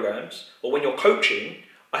training programs, or when you're coaching,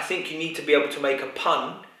 I think you need to be able to make a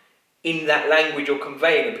pun in that language you're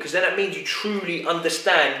conveying it, because then that means you truly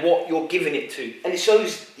understand what you're giving it to. And it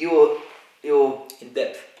shows your in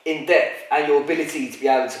depth and your ability to be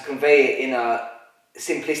able to convey it in a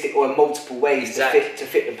simplistic or in multiple ways to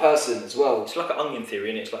fit the person as well. It's like an onion theory,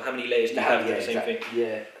 and it's like how many layers do you have to the same thing.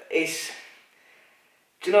 Yeah,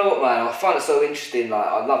 do you know what, man? I find it so interesting. Like,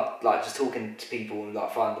 I love just talking to people and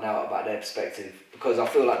finding out about their perspective, because I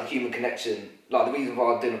feel like the human connection. Like, the reason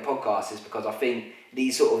why I'm doing a podcast is because I think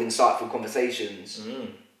these sort of insightful conversations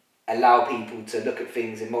allow people to look at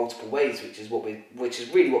things in multiple ways, which is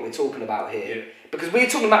really what we're talking about here. Yeah. Because we're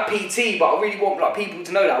talking about PT, but I really want people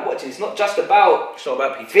to know that watching. It's not about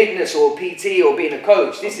PT. Fitness or PT or being a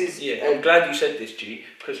coach. This is I'm glad you said this, G,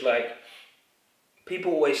 because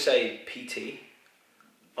people always say PT.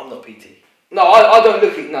 I'm not PT. No, I don't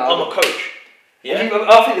look at. No, I'm a coach. Yeah.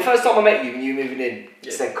 I think the first time I met you when you were moving in,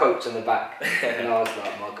 it said coach on the back, and I was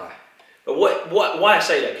like, my guy. But why I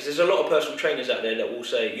say that? Because there's a lot of personal trainers out there that will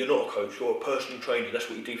say, you're not a coach, you're a personal trainer, that's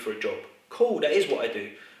what you do for a job. Cool, that is what I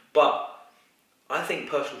do. But I think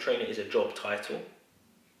personal trainer is a job title,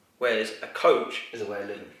 whereas a coach is a way of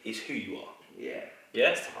living. Is who you are. Yeah.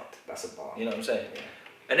 Yeah? That's a bar. You know what I'm saying? Yeah.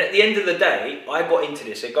 And at the end of the day, I got into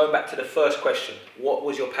this. So going back to the first question, what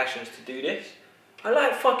was your passions to do this? I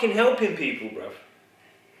like fucking helping people, bruv.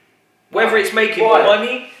 Whether it's making more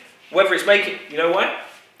money, whether it's making... You know why?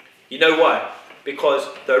 You know why? Because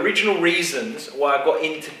the original reasons why I got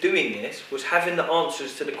into doing this was having the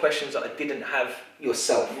answers to the questions that I didn't have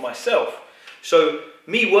myself. So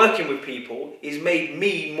me working with people has made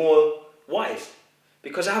me more wise,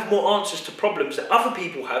 because I have more answers to problems that other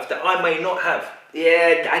people have that I may not have.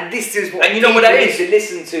 Yeah, and this is what you know what that is. To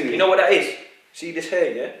listen to. You know what that is? See this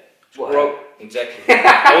hair, yeah? It's what growth. Exactly.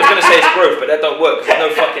 I was going to say it's growth, but that don't work because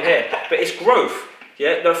there's no fucking hair. But it's growth.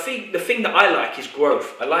 Yeah, the thing that I like is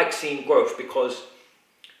growth. I like seeing growth because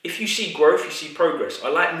if you see growth, you see progress. I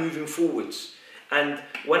like moving forwards. And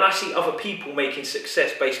when I see other people making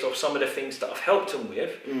success based off some of the things that I've helped them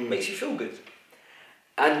with, it makes you feel good.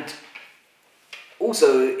 And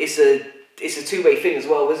also, it's a two-way thing as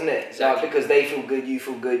well, isn't it? Exactly. Because they feel good, you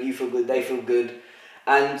feel good, you feel good, they feel good.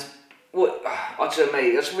 And what I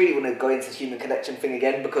just really want to go into the human connection thing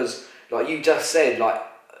again, because like you just said, like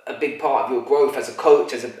a big part of your growth as a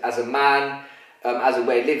coach, as a man, as a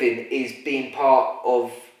way of living, is being part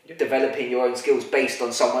of developing your own skills based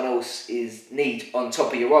on someone else's need on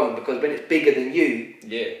top of your own. Because when it's bigger than you,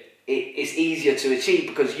 it's easier to achieve,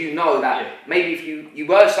 because you know that maybe if you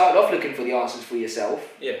were started off looking for the answers for yourself,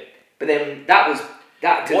 but then that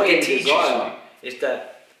what it teaches you is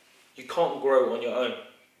that you can't grow on your own.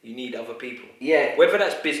 You need other people. Yeah. Whether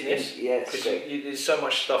that's business, because there's so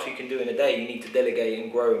much stuff you can do in a day. You need to delegate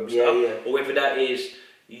and grow and stuff. Or whether that is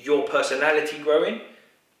your personality growing,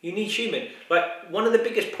 you need human. Like, one of the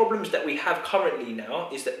biggest problems that we have currently now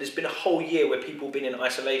is that there's been a whole year where people have been in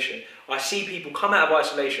isolation. I see people come out of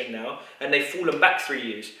isolation now and they've fallen back 3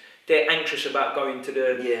 years. They're anxious about going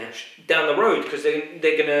to down the road because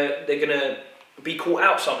they're gonna be caught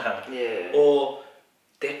out somehow. Yeah. Or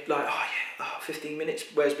they're like, 15 minutes.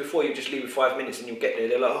 Whereas before you just leave with 5 minutes and you'll get there.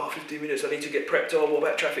 They're like, 15 minutes, I need to get prepped. Oh, what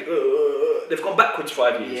about traffic? They've gone backwards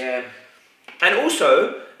 5 years. Yeah. And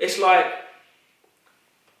also, it's like,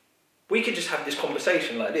 we could just have this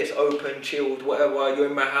conversation like this, open, chilled, whatever. You're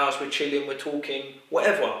in my house, we're chilling, we're talking,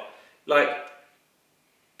 whatever. Like,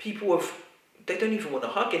 people they don't even want to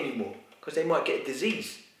hug anymore because they might get a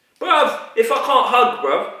disease. Bruv, if I can't hug,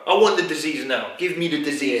 bruv, I want the disease now. Give me the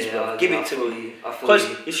disease, bruv. Give it to me. Because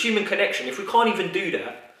it's human connection. If we can't even do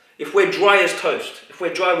that, if we're dry as toast, if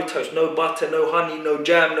we're dry with toast, no butter, no honey, no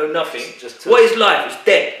jam, no nothing, just what is life? It's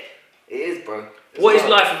dead. It is, bro. What is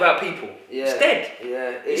life without people? Yeah. It's dead.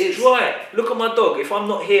 Yeah, it's dry. Look at my dog. If I'm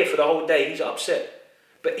not here for the whole day, he's upset.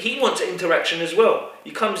 But he wants interaction as well.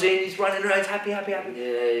 He comes in, he's running around, he's happy.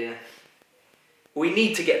 Yeah. We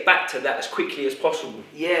need to get back to that as quickly as possible.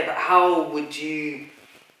 Yeah, but how would you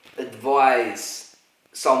advise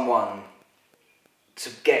someone to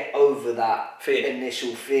get over that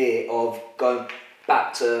initial fear of going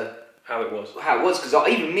back to how it was? Because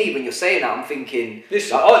even me, when you're saying that, I'm thinking,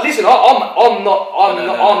 listen, I'm not. Do you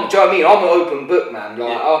know what I mean? I'm an open book, man.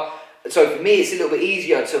 So for me, it's a little bit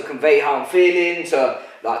easier to convey how I'm feeling, to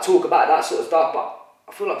like talk about that sort of stuff. But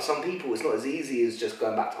I feel like some people, it's not as easy as just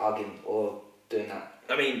going back to hugging or doing that.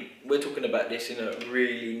 I mean, we're talking about this in a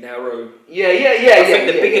really narrow. I think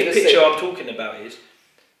the biggest picture I'm talking about is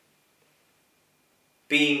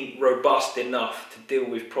being robust enough to deal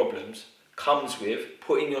with problems comes with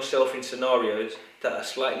putting yourself in scenarios that are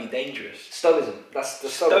slightly dangerous. Stoicism. That's the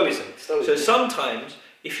Stoicism. So sometimes,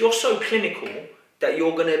 if you're so clinical that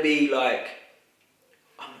you're going to be like,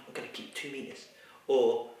 I'm going to keep 2 meters.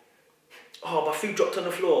 Or, my food dropped on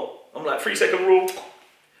the floor. I'm like, 3-second rule.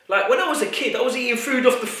 Like, when I was a kid, I was eating food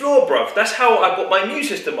off the floor, bruv. That's how I got my immune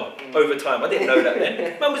system up over time. I didn't know that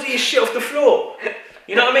then. Man was eating shit off the floor.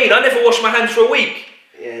 You know what I mean? I never washed my hands for a week.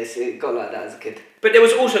 Yeah, it got like that as a kid. But there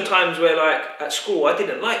was also times where, like, at school, I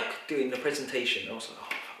didn't like doing the presentation. I was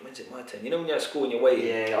like, when's it my turn? You know when you're at school and you're waiting?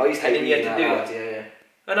 Yeah, I used to hate and then you had to do that. Yeah.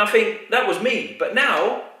 And I think that was me. But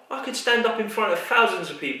now, I could stand up in front of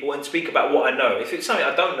thousands of people and speak about what I know. If it's something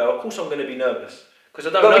I don't know, of course I'm going to be nervous. Because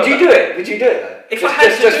I don't know. But would you do it? Would you do it though? If I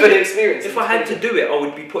had to do for the experience. If I had to do it, I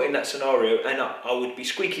would be put in that scenario and I would be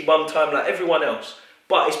squeaky bum time like everyone else.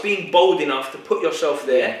 But it's being bold enough to put yourself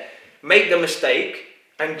there, make the mistake,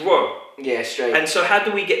 and grow. Yeah, straight. And so how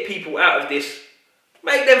do we get people out of this?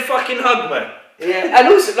 Make them fucking hug, man. Yeah, and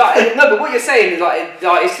also, like, no, but what you're saying is, like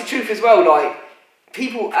it's the truth as well. Like,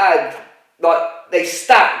 people add, like, they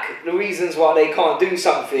stack the reasons why they can't do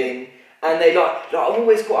something, and they, like I'm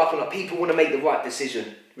always caught up on, like, people want to make the right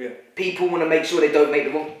decision. Yeah. People want to make sure they don't make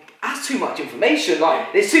the wrong. That's too much information.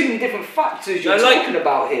 Like, there's too many different factors you're talking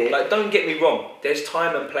about here. Like, don't get me wrong. There's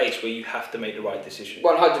time and place where you have to make the right decision.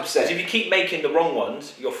 100%. Because if you keep making the wrong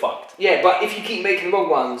ones, you're fucked. Yeah, but if you keep making the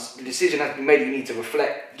wrong ones, the decision has to be made. You need to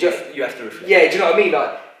reflect. You have to reflect. Yeah, do you know what I mean?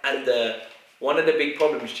 Like, and one of the big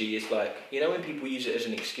problems, G, is like, you know, when people use it as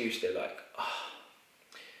an excuse, they're like,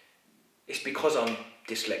 it's because I'm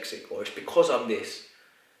dyslexic, or it's because I'm this,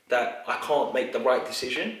 that I can't make the right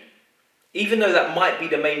decision. Even though that might be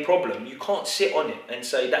the main problem, you can't sit on it and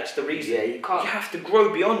say that's the reason. Yeah, you can't. You have to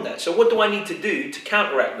grow beyond that. So what do I need to do to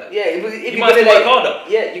counteract that? Yeah, if you might have to work harder.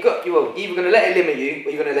 Yeah, you're either going to let it limit you,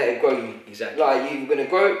 or you're going to let it grow you. Exactly. Like, you're going to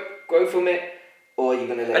grow from it, or you're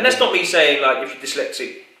going to let And that's not me saying, like, if you're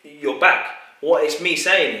dyslexic, you're back. What it's me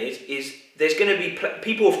saying is there's going to be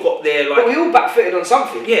people have got their But we all backfitted on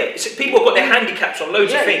something. Yeah, people have got their handicaps on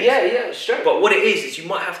loads of things. Yeah, straight. But what it is you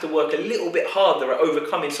might have to work a little bit harder at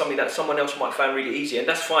overcoming something that someone else might find really easy, and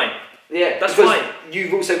that's fine. Yeah, that's fine.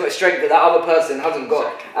 You've also got a strength that that other person hasn't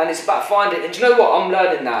got, and it's about finding. And do you know what? I'm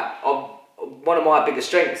learning that. One of my biggest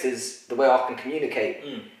strengths is the way I can communicate.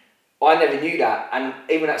 I never knew that, and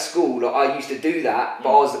even at school, like, I used to do that. But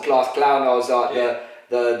I was the class clown. I was like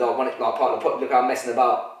the one, like part of the public. I'm messing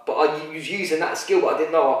about. But I was using that skill, but I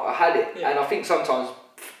didn't know I had it. And I think sometimes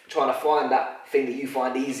trying to find that thing that you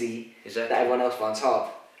find easy, that everyone else finds hard.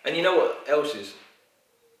 And you know what else is?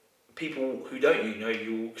 People who don't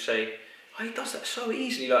you will say, oh, he does that so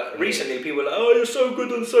easily. Like recently, people are like, oh, you're so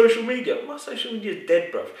good on social media. My social media is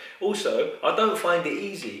dead, bruv. Also, I don't find it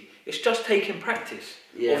easy. It's just taking practice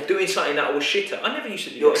of doing something that I was shit at. I never used to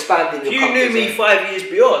do that. You're expanding your comfort zone. If you knew me 5 years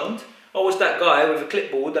beyond, I was that guy with a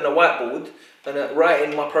clipboard and a whiteboard and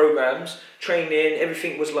writing my programs, training,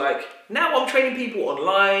 everything was like, now I'm training people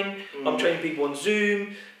online, I'm training people on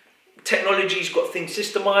Zoom, technology's got things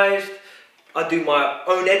systemized, I do my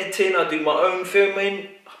own editing, I do my own filming.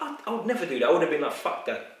 I would never do that. I would have been like, fuck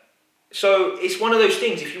that. So it's one of those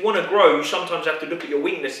things, if you want to grow, you sometimes have to look at your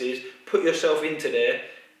weaknesses, put yourself into there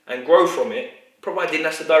and grow from it, providing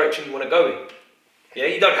that's the direction you want to go in. Yeah,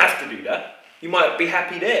 you don't have to do that. You might be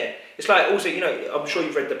happy there. It's like also, I'm sure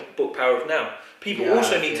you've read the book Power of Now. People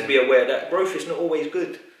also need to be aware that growth is not always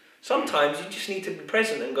good. Sometimes you just need to be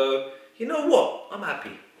present and go, you know what, I'm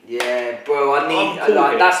happy. Yeah, bro,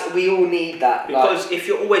 we all need that. Because if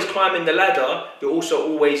you're always climbing the ladder, you're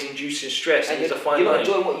also always inducing stress, and there's a fine line. You're not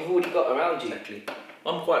enjoying what you've already got around you. Exactly.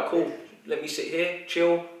 I'm quite cool. Let me sit here,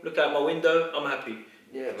 chill, look out my window, I'm happy.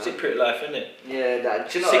 Yeah, man. Cypriot life, innit? Yeah,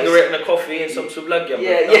 do you know cigarette and a coffee and some sublagya.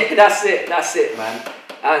 Yeah, that's it, man.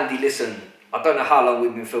 Andy, listen, I don't know how long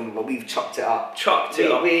we've been filming, but we've chopped it up.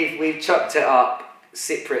 We've chopped it up,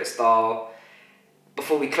 Cypriot style.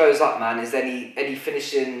 Before we close up, man, is there any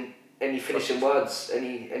finishing words?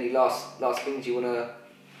 Any last things you wanna?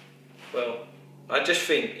 Well, I just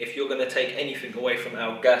think if you're gonna take anything away from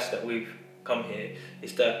our gas that we've come here,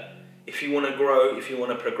 is that if you want to grow, if you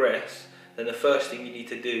want to progress, then the first thing you need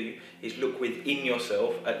to do is look within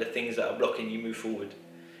yourself at the things that are blocking you move forward.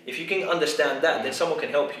 If you can understand that, then someone can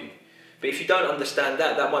help you. But if you don't understand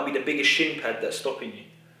that, that might be the biggest shin pad that's stopping you.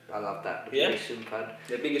 I love that. The biggest shin pad.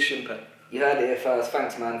 The biggest shin pad. You heard it here first.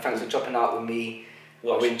 Thanks, man. Thanks for chopping out with me.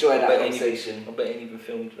 I enjoyed that conversation. I bet it ain't even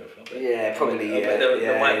filmed. Yeah, probably. I bet the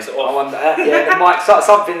mics are off. The mics are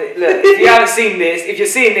something. Look, if you haven't seen this, if you're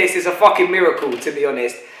seeing this, it's a fucking miracle, to be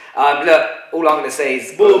honest. Look, all I'm going to say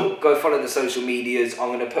is go follow the social medias. I'm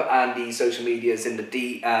going to put Andy's social medias in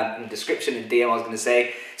the description and DM. I was going to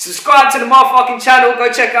say, subscribe to the motherfucking channel. Go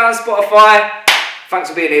check out on Spotify. Thanks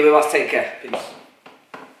for being here with us. Take care. Peace.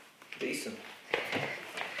 Decent.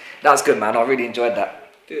 That was good, man. I really enjoyed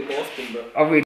that. Do it more often, bro. I really.